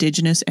between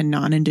Indigenous and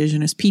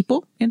non-Indigenous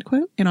people, end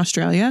quote, in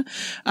Australia,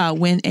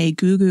 when a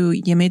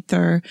Gugu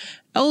Yimithir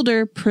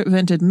elder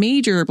prevented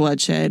major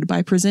bloodshed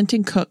by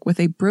presenting Cook with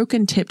a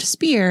broken-tipped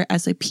spear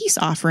as a peace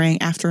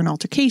offering after an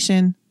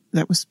altercation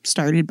that was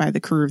started by the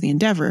crew of the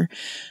Endeavour.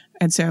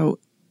 And so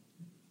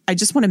I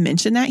just want to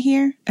mention that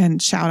here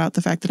and shout out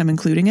the fact that I'm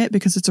including it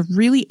because it's a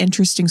really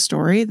interesting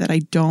story that I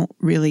don't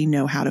really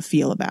know how to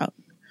feel about.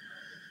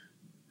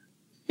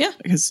 Yeah.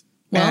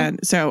 And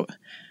so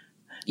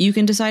you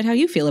can decide how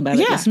you feel about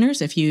it,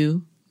 listeners, if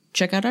you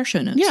check out our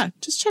show notes. Yeah,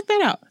 just check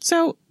that out.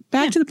 So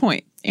back to the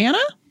point.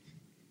 Anna?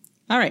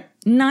 All right.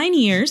 9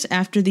 years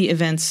after the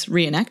events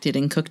reenacted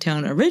in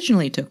Cooktown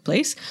originally took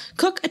place,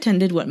 Cook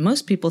attended what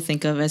most people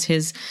think of as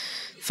his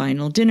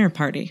final dinner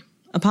party.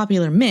 A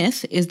popular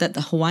myth is that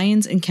the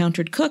Hawaiians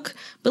encountered Cook,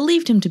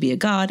 believed him to be a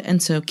god,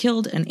 and so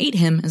killed and ate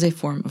him as a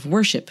form of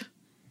worship.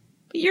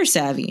 But you're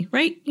savvy,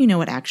 right? You know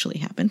what actually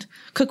happened.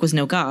 Cook was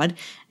no god,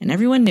 and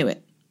everyone knew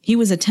it. He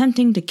was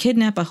attempting to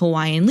kidnap a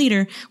Hawaiian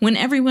leader when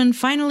everyone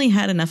finally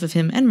had enough of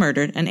him and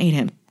murdered and ate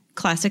him.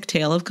 Classic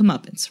tale of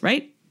comeuppance,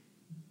 right?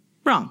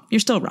 Wrong. You're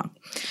still wrong.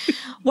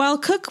 While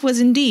Cook was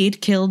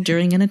indeed killed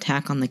during an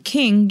attack on the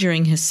king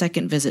during his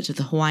second visit to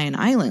the Hawaiian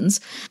Islands,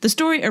 the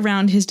story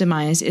around his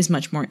demise is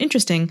much more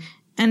interesting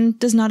and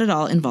does not at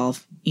all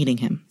involve eating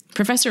him.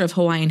 Professor of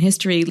Hawaiian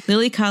history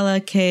Lilikala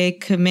Ke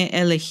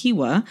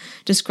Kame'elehiwa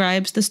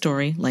describes the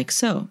story like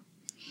so.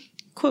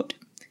 Quote,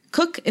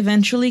 Cook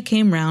eventually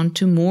came round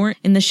to moor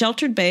in the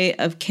sheltered bay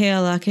of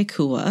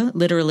Kealakekua,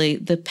 literally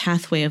the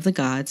pathway of the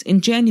gods, in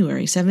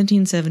January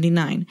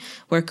 1779,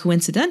 where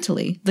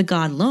coincidentally the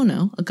god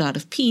Lono, a god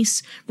of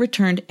peace,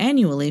 returned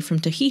annually from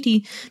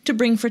Tahiti to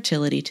bring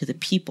fertility to the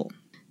people.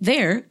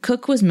 There,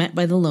 Cook was met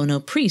by the Lono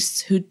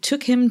priests, who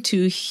took him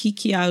to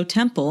Hikiau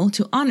Temple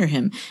to honor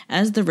him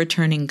as the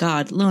returning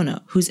god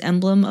Lono, whose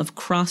emblem of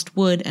crossed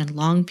wood and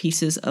long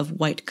pieces of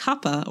white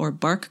kapa, or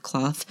bark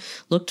cloth,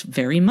 looked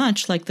very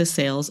much like the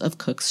sails of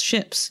Cook's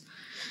ships.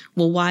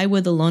 Well, why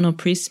would the Lono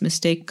priests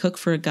mistake Cook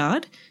for a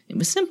god? It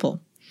was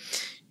simple.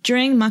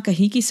 During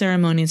makahiki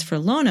ceremonies for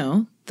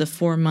Lono, the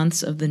 4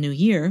 months of the new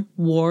year,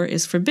 war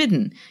is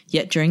forbidden.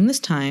 Yet during this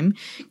time,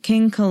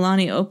 King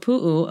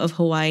Kalaniʻopuʻu of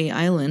Hawaii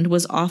Island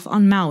was off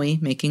on Maui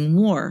making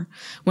war.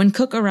 When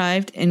Cook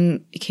arrived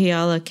in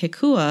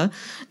Kealakekua,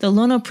 the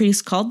Lono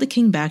priests called the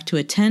king back to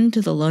attend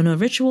to the Lono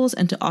rituals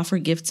and to offer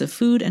gifts of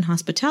food and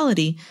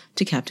hospitality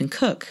to Captain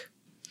Cook.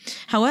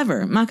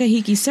 However,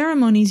 makahiki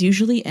ceremonies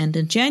usually end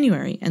in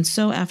January, and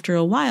so after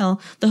a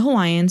while, the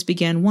Hawaiians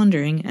began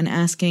wondering and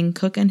asking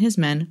Cook and his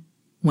men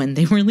when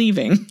they were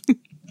leaving.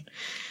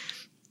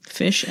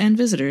 Fish and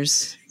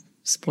visitors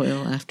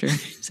spoil after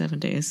 7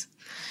 days.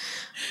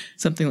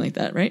 Something like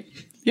that, right?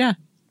 Yeah.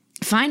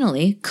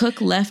 Finally,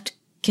 Cook left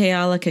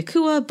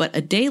Kealakekua, but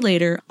a day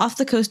later, off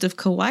the coast of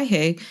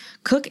Kauai,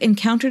 Cook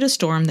encountered a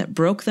storm that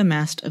broke the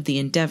mast of the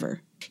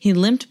Endeavour. He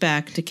limped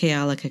back to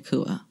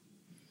Kealakekua.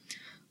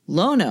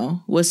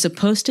 Lono was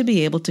supposed to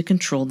be able to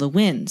control the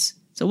winds.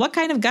 So what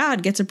kind of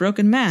god gets a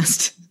broken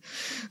mast?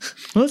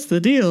 What's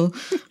the deal?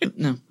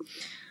 No.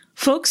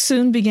 Folks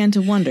soon began to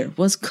wonder,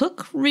 was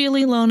Cook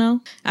really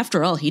Lono?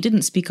 After all, he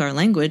didn't speak our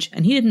language,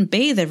 and he didn't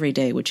bathe every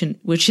day,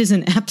 which is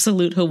an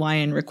absolute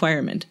Hawaiian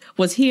requirement.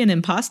 Was he an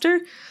imposter?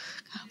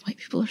 God, white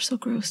people are so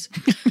gross.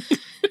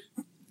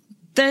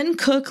 Then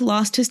Cook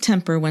lost his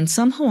temper when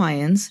some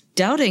Hawaiians,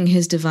 doubting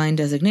his divine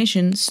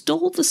designation,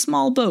 stole the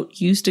small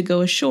boat used to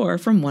go ashore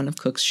from one of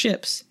Cook's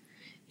ships.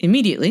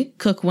 Immediately,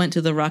 Cook went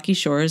to the rocky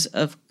shores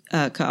of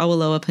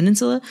Ka'awaloa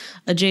Peninsula,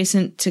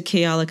 adjacent to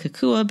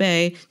Kealakekua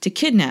Bay, to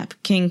kidnap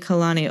King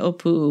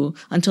Kalani'opu'u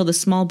until the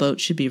small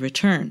boat should be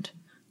returned.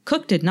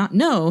 Cook did not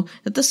know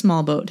that the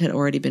small boat had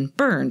already been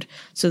burned,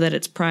 so that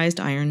its prized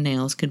iron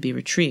nails could be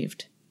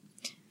retrieved.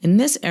 In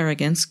this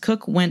arrogance,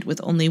 Cook went with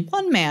only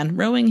one man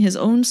rowing his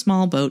own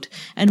small boat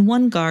and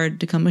one guard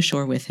to come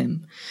ashore with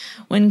him.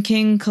 When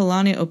King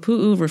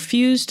Kalani'opu'u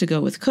refused to go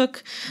with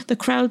Cook, the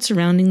crowd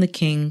surrounding the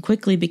king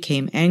quickly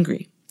became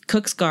angry.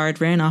 Cook's guard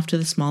ran off to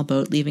the small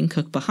boat, leaving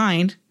Cook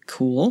behind.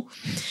 Cool.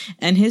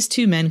 And his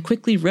 2 men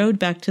quickly rowed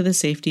back to the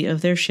safety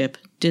of their ship,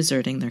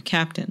 deserting their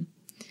captain.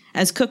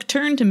 As Cook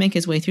turned to make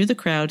his way through the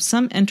crowd,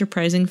 some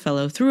enterprising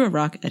fellow threw a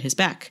rock at his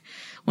back.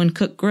 When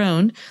Cook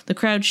groaned, the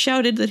crowd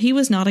shouted that he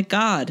was not a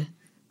god.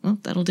 Well,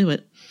 that'll do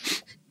it.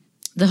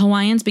 The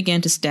Hawaiians began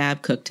to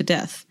stab Cook to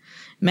death.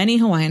 Many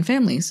Hawaiian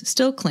families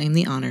still claim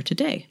the honor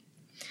today.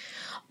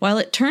 While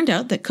it turned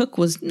out that Cook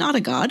was not a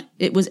god,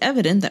 it was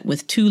evident that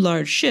with 2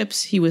 large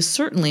ships, he was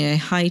certainly a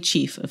high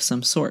chief of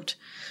some sort.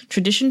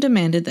 Tradition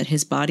demanded that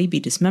his body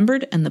be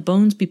dismembered and the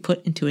bones be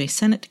put into a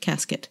Senate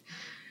casket.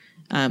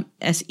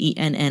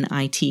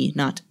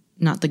 Sennit,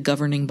 not the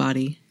governing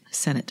body,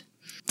 Senate.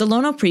 The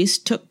Lono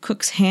priest took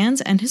Cook's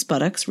hands and his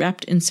buttocks,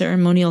 wrapped in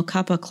ceremonial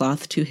kapa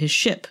cloth, to his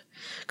ship.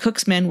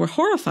 Cook's men were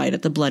horrified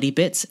at the bloody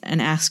bits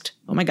and asked,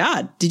 "Oh my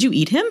God, did you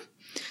eat him?"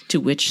 To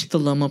which the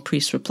Lono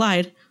priest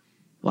replied,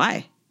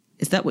 "Why?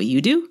 Is that what you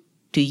do?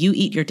 Do you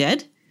eat your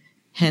dead?"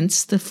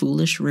 Hence the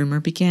foolish rumor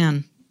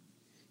began.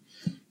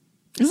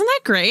 Isn't that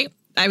great?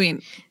 I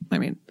mean,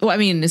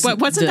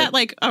 wasn't that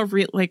like a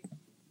real, like,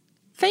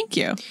 thank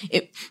you.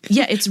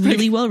 It's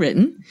really well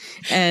written,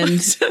 and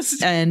it's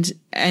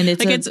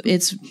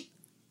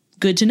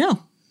good to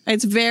know.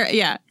 It's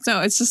very,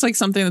 So it's just like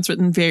something that's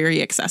written very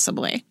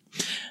accessibly.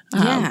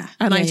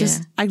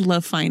 I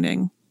love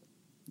finding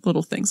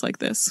little things like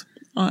this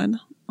on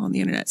the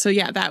internet. So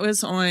that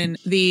was on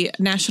the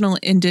National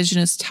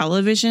Indigenous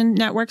Television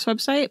Network's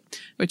website,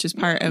 which is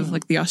part of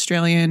like the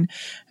Australian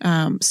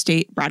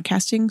state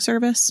broadcasting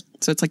service.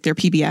 So it's like their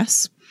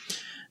PBS.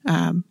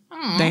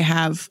 They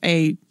have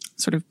a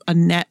sort of a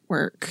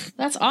network.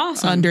 That's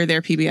awesome. Under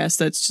their PBS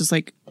that's just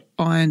like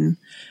on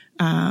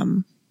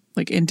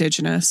like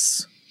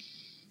Indigenous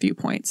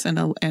viewpoints.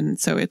 And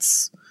so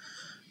it's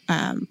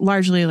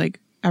largely like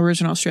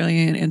Aboriginal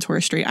Australian and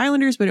Torres Strait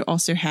Islanders, but it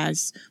also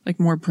has like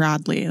more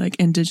broadly like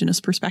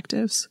Indigenous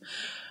perspectives.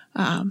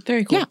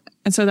 Very cool. Yeah.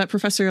 And so that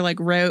professor like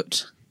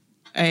wrote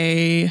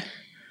a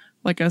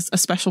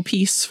special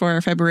piece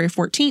for February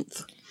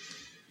 14th.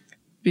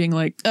 Being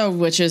like,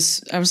 which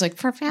is, I was like,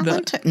 for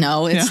Valentine.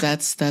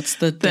 That's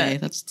the day.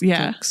 That's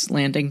Cook's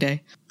landing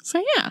day.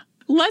 So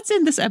let's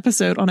end this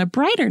episode on a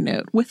brighter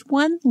note with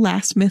one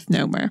last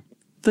mythnomer,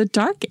 the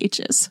Dark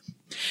Ages.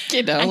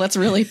 Let's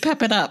really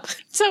pep it up.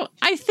 So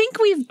I think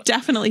we've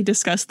definitely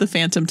discussed the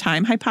phantom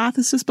time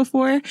hypothesis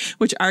before,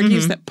 which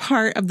argues that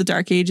part of the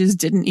Dark Ages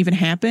didn't even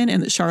happen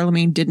and that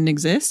Charlemagne didn't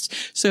exist.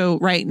 So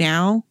right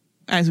now,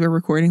 as we're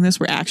recording this,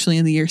 we're actually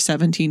in the year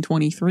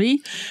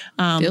 1723.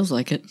 Feels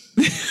like it.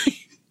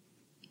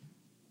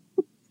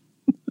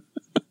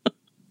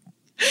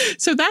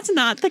 So that's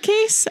not the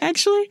case,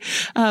 actually.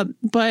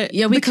 But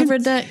we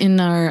covered that in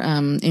our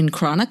in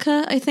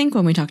Chronica, I think,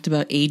 when we talked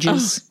about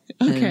ages.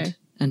 Okay.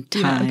 And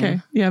time. Yeah,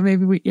 okay. Yeah,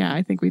 maybe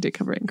I think we did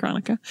cover it in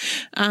Chronica.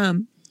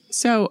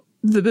 So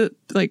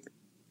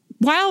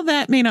while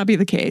that may not be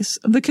the case,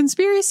 the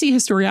conspiracy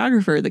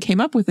historiographer that came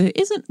up with it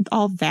isn't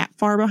all that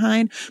far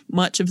behind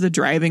much of the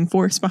driving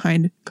force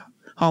behind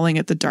calling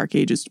it the Dark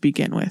Ages to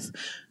begin with.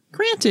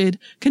 Granted,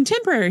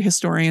 contemporary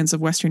historians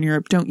of Western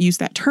Europe don't use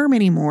that term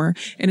anymore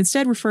and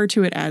instead refer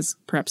to it as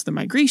perhaps the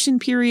Migration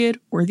period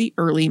or the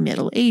early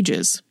Middle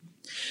Ages.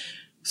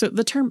 So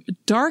the term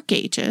Dark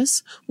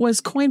Ages was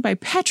coined by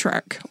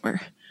Petrarch,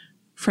 or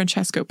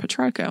Francesco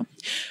Petrarco,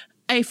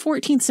 a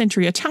 14th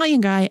century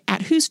Italian guy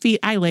at whose feet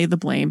I lay the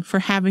blame for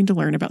having to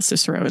learn about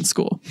Cicero in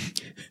school.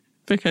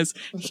 Because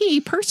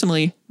he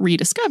personally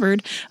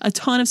rediscovered a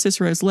ton of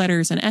Cicero's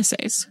letters and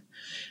essays.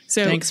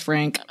 So thanks,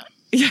 Frank.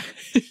 Yeah.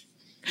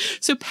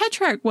 So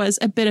Petrarch was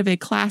a bit of a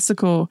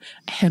classical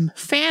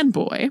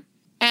fanboy,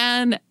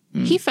 and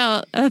he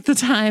felt that the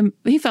time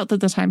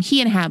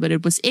he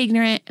inhabited was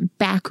ignorant and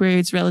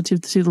backwards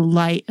relative to the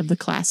light of the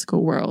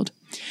classical world.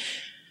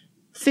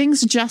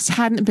 Things just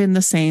hadn't been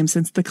the same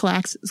since the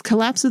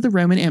collapse of the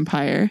Roman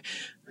Empire.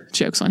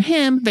 Joke's on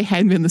him. They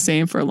hadn't been the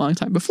same for a long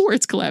time before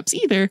its collapse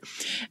either.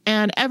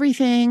 And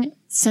everything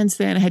since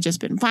then had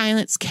just been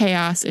violence,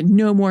 chaos, and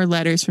no more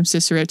letters from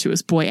Cicero to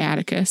his boy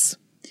Atticus.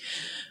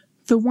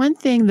 The one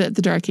thing that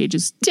the Dark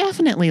Ages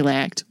definitely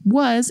lacked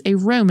was a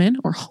Roman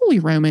or Holy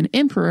Roman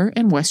emperor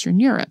in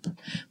Western Europe.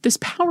 This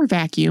power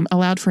vacuum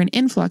allowed for an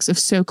influx of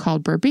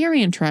so-called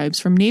barbarian tribes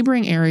from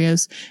neighboring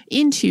areas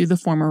into the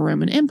former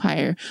Roman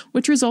Empire,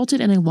 which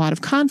resulted in a lot of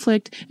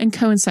conflict and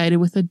coincided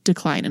with a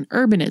decline in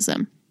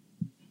urbanism.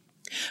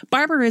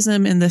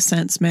 Barbarism in this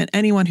sense meant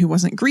anyone who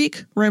wasn't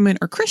Greek, Roman,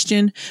 or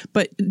Christian,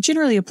 but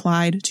generally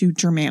applied to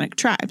Germanic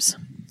tribes.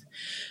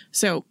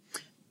 So,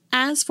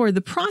 as for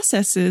the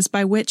processes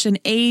by which an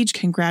age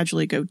can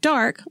gradually go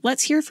dark,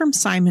 let's hear from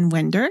Simon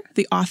Wender,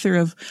 the author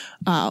of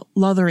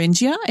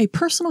Lotharingia, a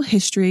personal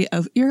history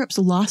of Europe's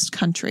lost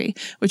country,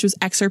 which was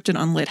excerpted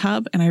on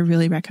LitHub, and I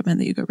really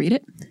recommend that you go read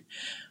it.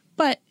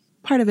 But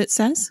part of it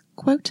says,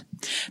 quote,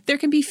 "There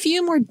can be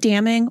few more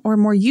damning or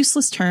more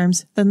useless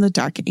terms than the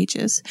Dark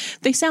Ages.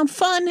 They sound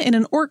fun in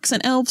an orcs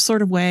and elves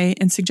sort of way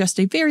and suggest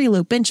a very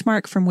low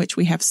benchmark from which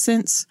we have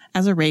since,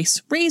 as a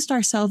race, raised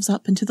ourselves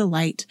up into the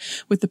light,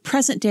 with the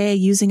present day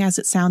using as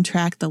its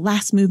soundtrack the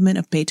last movement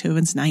of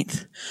Beethoven's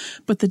Ninth.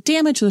 But the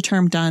damage the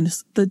term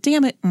does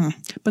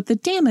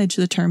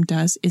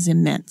is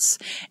immense.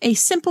 A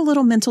simple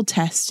little mental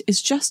test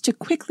is just to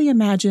quickly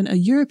imagine a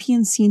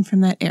European scene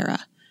from that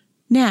era.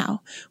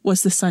 Now,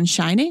 was the sun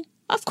shining?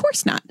 Of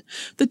course not.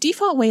 The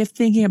default way of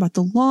thinking about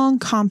the long,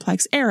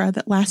 complex era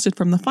that lasted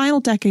from the final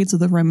decades of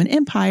the Roman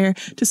Empire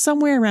to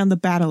somewhere around the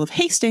Battle of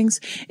Hastings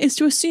is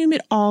to assume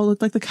it all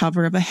looked like the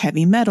cover of a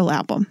heavy metal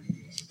album.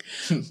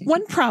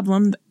 One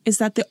problem is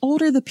that the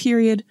older the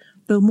period,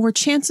 the more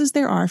chances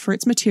there are for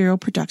its material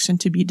production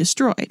to be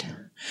destroyed.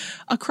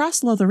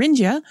 Across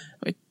Lotharingia,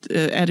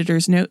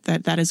 editors note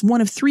that that is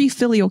one of 3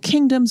 filial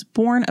kingdoms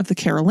born of the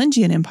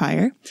Carolingian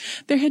Empire,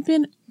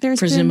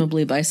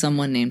 presumably by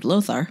someone named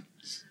Lothar.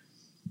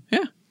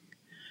 Yeah.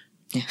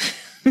 Yeah.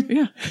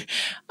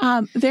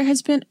 Yeah. There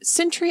has been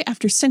century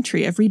after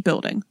century of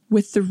rebuilding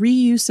with the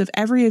reuse of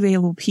every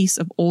available piece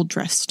of old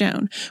dressed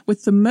stone,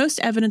 with the most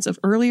evidence of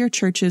earlier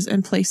churches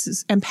and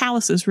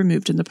palaces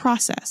removed in the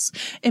process.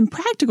 In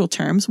practical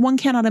terms, one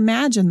cannot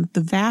imagine that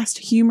the vast,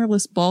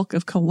 humorless bulk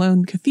of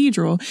Cologne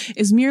Cathedral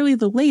is merely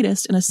the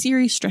latest in a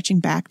series stretching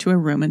back to a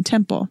Roman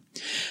temple.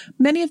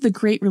 Many of the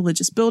great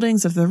religious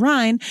buildings of the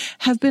Rhine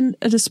have been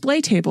a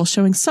display table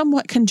showing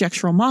somewhat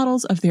conjectural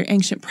models of their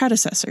ancient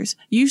predecessors,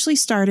 usually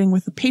starting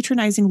with a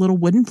patronizing little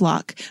wooden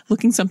block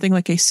looking something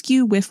like a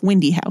skew-whiff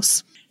windy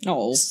house.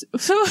 Oh.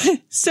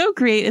 So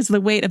great is the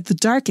weight of the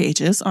Dark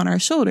Ages on our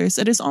shoulders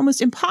that it is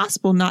almost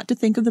impossible not to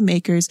think of the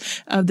makers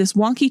of this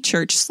wonky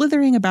church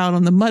slithering about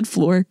on the mud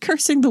floor,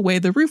 cursing the way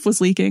the roof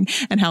was leaking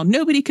and how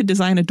nobody could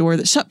design a door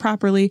that shut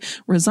properly,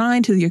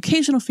 resigned to the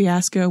occasional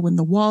fiasco when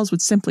the walls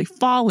would simply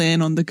fall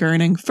in on the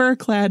gurning,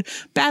 fur-clad,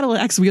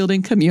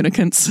 battle-axe-wielding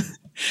communicants.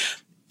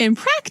 In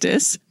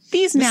practice,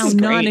 these now In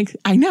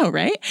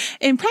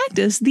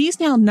practice, these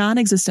now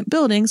non-existent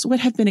buildings would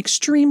have been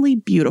extremely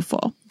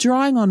beautiful,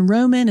 drawing on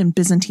Roman and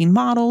Byzantine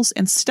models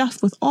and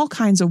stuffed with all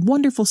kinds of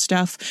wonderful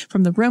stuff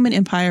from the Roman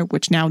Empire,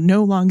 which now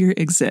no longer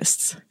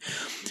exists.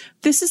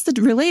 This is the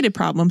related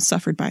problem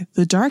suffered by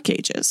the Dark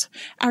Ages.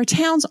 Our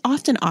towns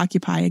often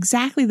occupy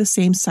exactly the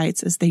same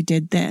sites as they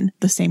did then,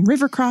 the same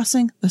river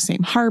crossing, the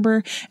same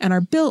harbor, and are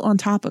built on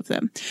top of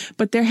them.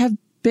 But there have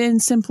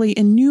been simply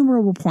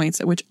innumerable points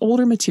at which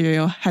older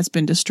material has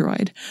been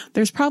destroyed.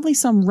 There's probably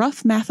some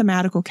rough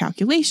mathematical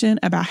calculation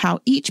about how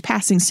each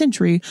passing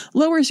century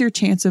lowers your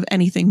chance of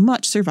anything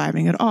much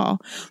surviving at all.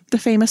 The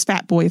famous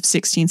fat boy of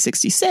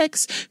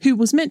 1666, who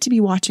was meant to be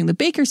watching the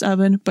baker's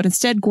oven, but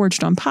instead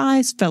gorged on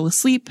pies, fell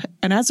asleep,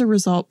 and as a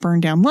result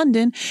burned down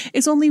London,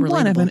 is only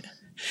one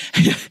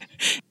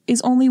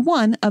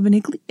of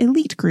an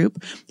elite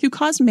group who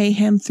caused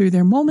mayhem through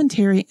their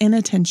momentary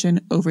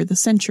inattention over the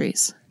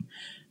centuries.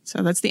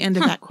 So that's the end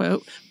of that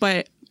quote,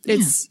 but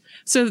it's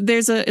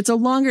a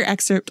longer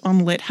excerpt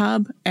on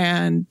LitHub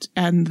and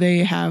they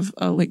have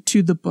a link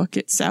to the book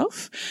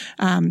itself,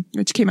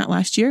 which came out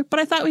last year.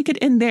 But I thought we could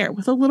end there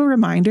with a little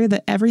reminder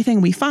that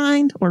everything we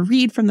find or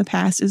read from the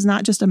past is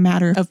not just a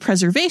matter of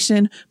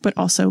preservation, but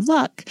also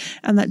luck.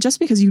 And that just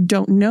because you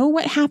don't know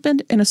what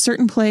happened in a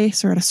certain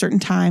place or at a certain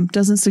time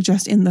doesn't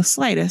suggest in the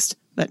slightest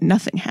that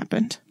nothing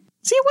happened.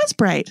 See, it was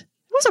bright.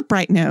 It was a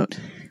bright note.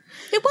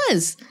 It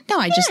was. No,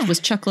 I just was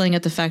chuckling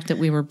at the fact that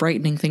we were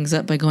brightening things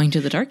up by going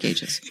to the Dark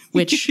Ages,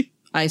 which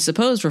I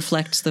suppose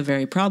reflects the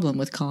very problem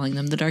with calling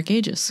them the Dark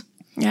Ages.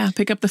 Yeah,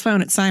 pick up the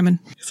phone at Simon.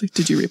 It's like,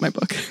 did you read my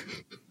book?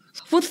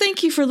 Well,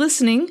 thank you for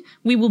listening.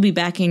 We will be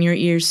back in your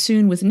ears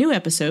soon with new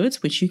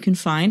episodes, which you can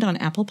find on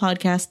Apple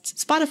Podcasts,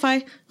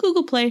 Spotify,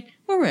 Google Play,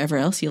 or wherever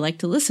else you like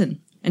to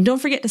listen. And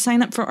don't forget to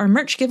sign up for our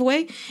merch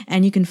giveaway,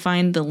 and you can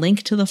find the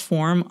link to the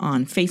form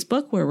on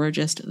Facebook, where we're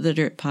just The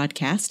Dirt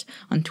Podcast,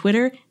 on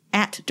Twitter,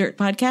 @Dirt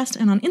Podcast,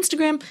 and on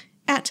Instagram,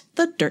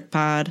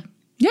 @TheDirtPod.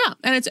 Yeah,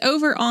 and it's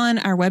over on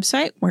our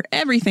website where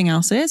everything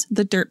else is,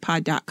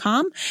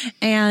 thedirtpod.com.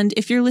 And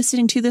if you're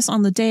listening to this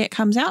on the day it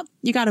comes out,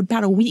 you got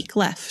about a week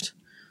left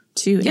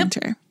to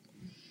enter.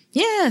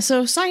 Yeah,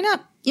 so sign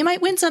up. You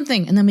might win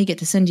something, and then we get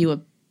to send you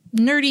a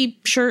nerdy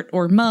shirt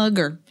or mug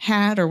or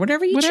hat or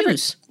whatever you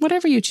choose.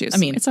 Whatever you choose. I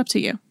mean, it's up to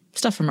you.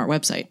 Stuff from our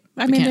website.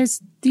 I mean,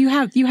 you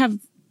have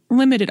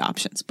limited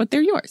options, but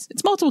they're yours.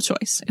 It's multiple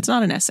choice. It's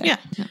not an essay. Yeah,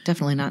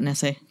 definitely not an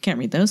essay. Can't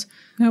read those.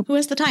 Nope. Who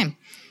has the time?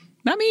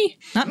 Not me.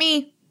 Not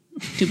me.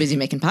 Too busy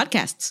making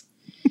podcasts.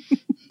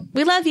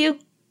 We love you.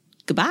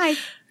 Goodbye.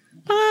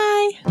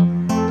 Bye.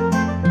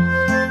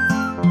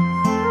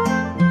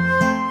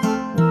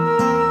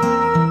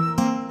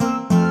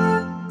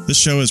 This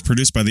show is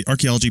produced by the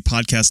Archaeology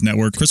Podcast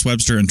Network, Chris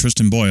Webster and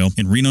Tristan Boyle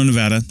in Reno,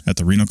 Nevada at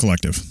the Reno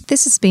Collective.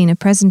 This has been a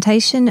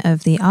presentation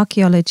of the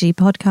Archaeology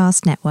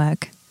Podcast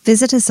Network.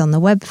 Visit us on the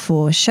web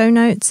for show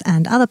notes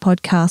and other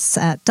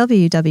podcasts at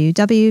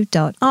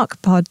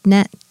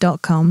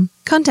www.archpodnet.com.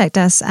 Contact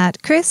us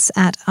at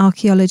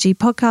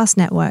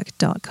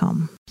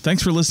chris@archaeologypodcastnetwork.com.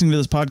 Thanks for listening to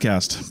this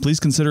podcast.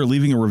 Please consider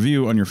leaving a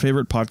review on your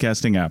favorite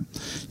podcasting app.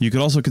 You could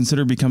also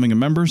consider becoming a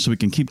member so we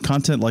can keep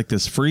content like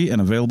this free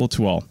and available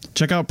to all.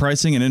 Check out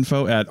pricing and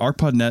info at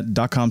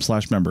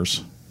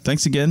archpodnet.com/members.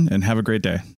 Thanks again and have a great day.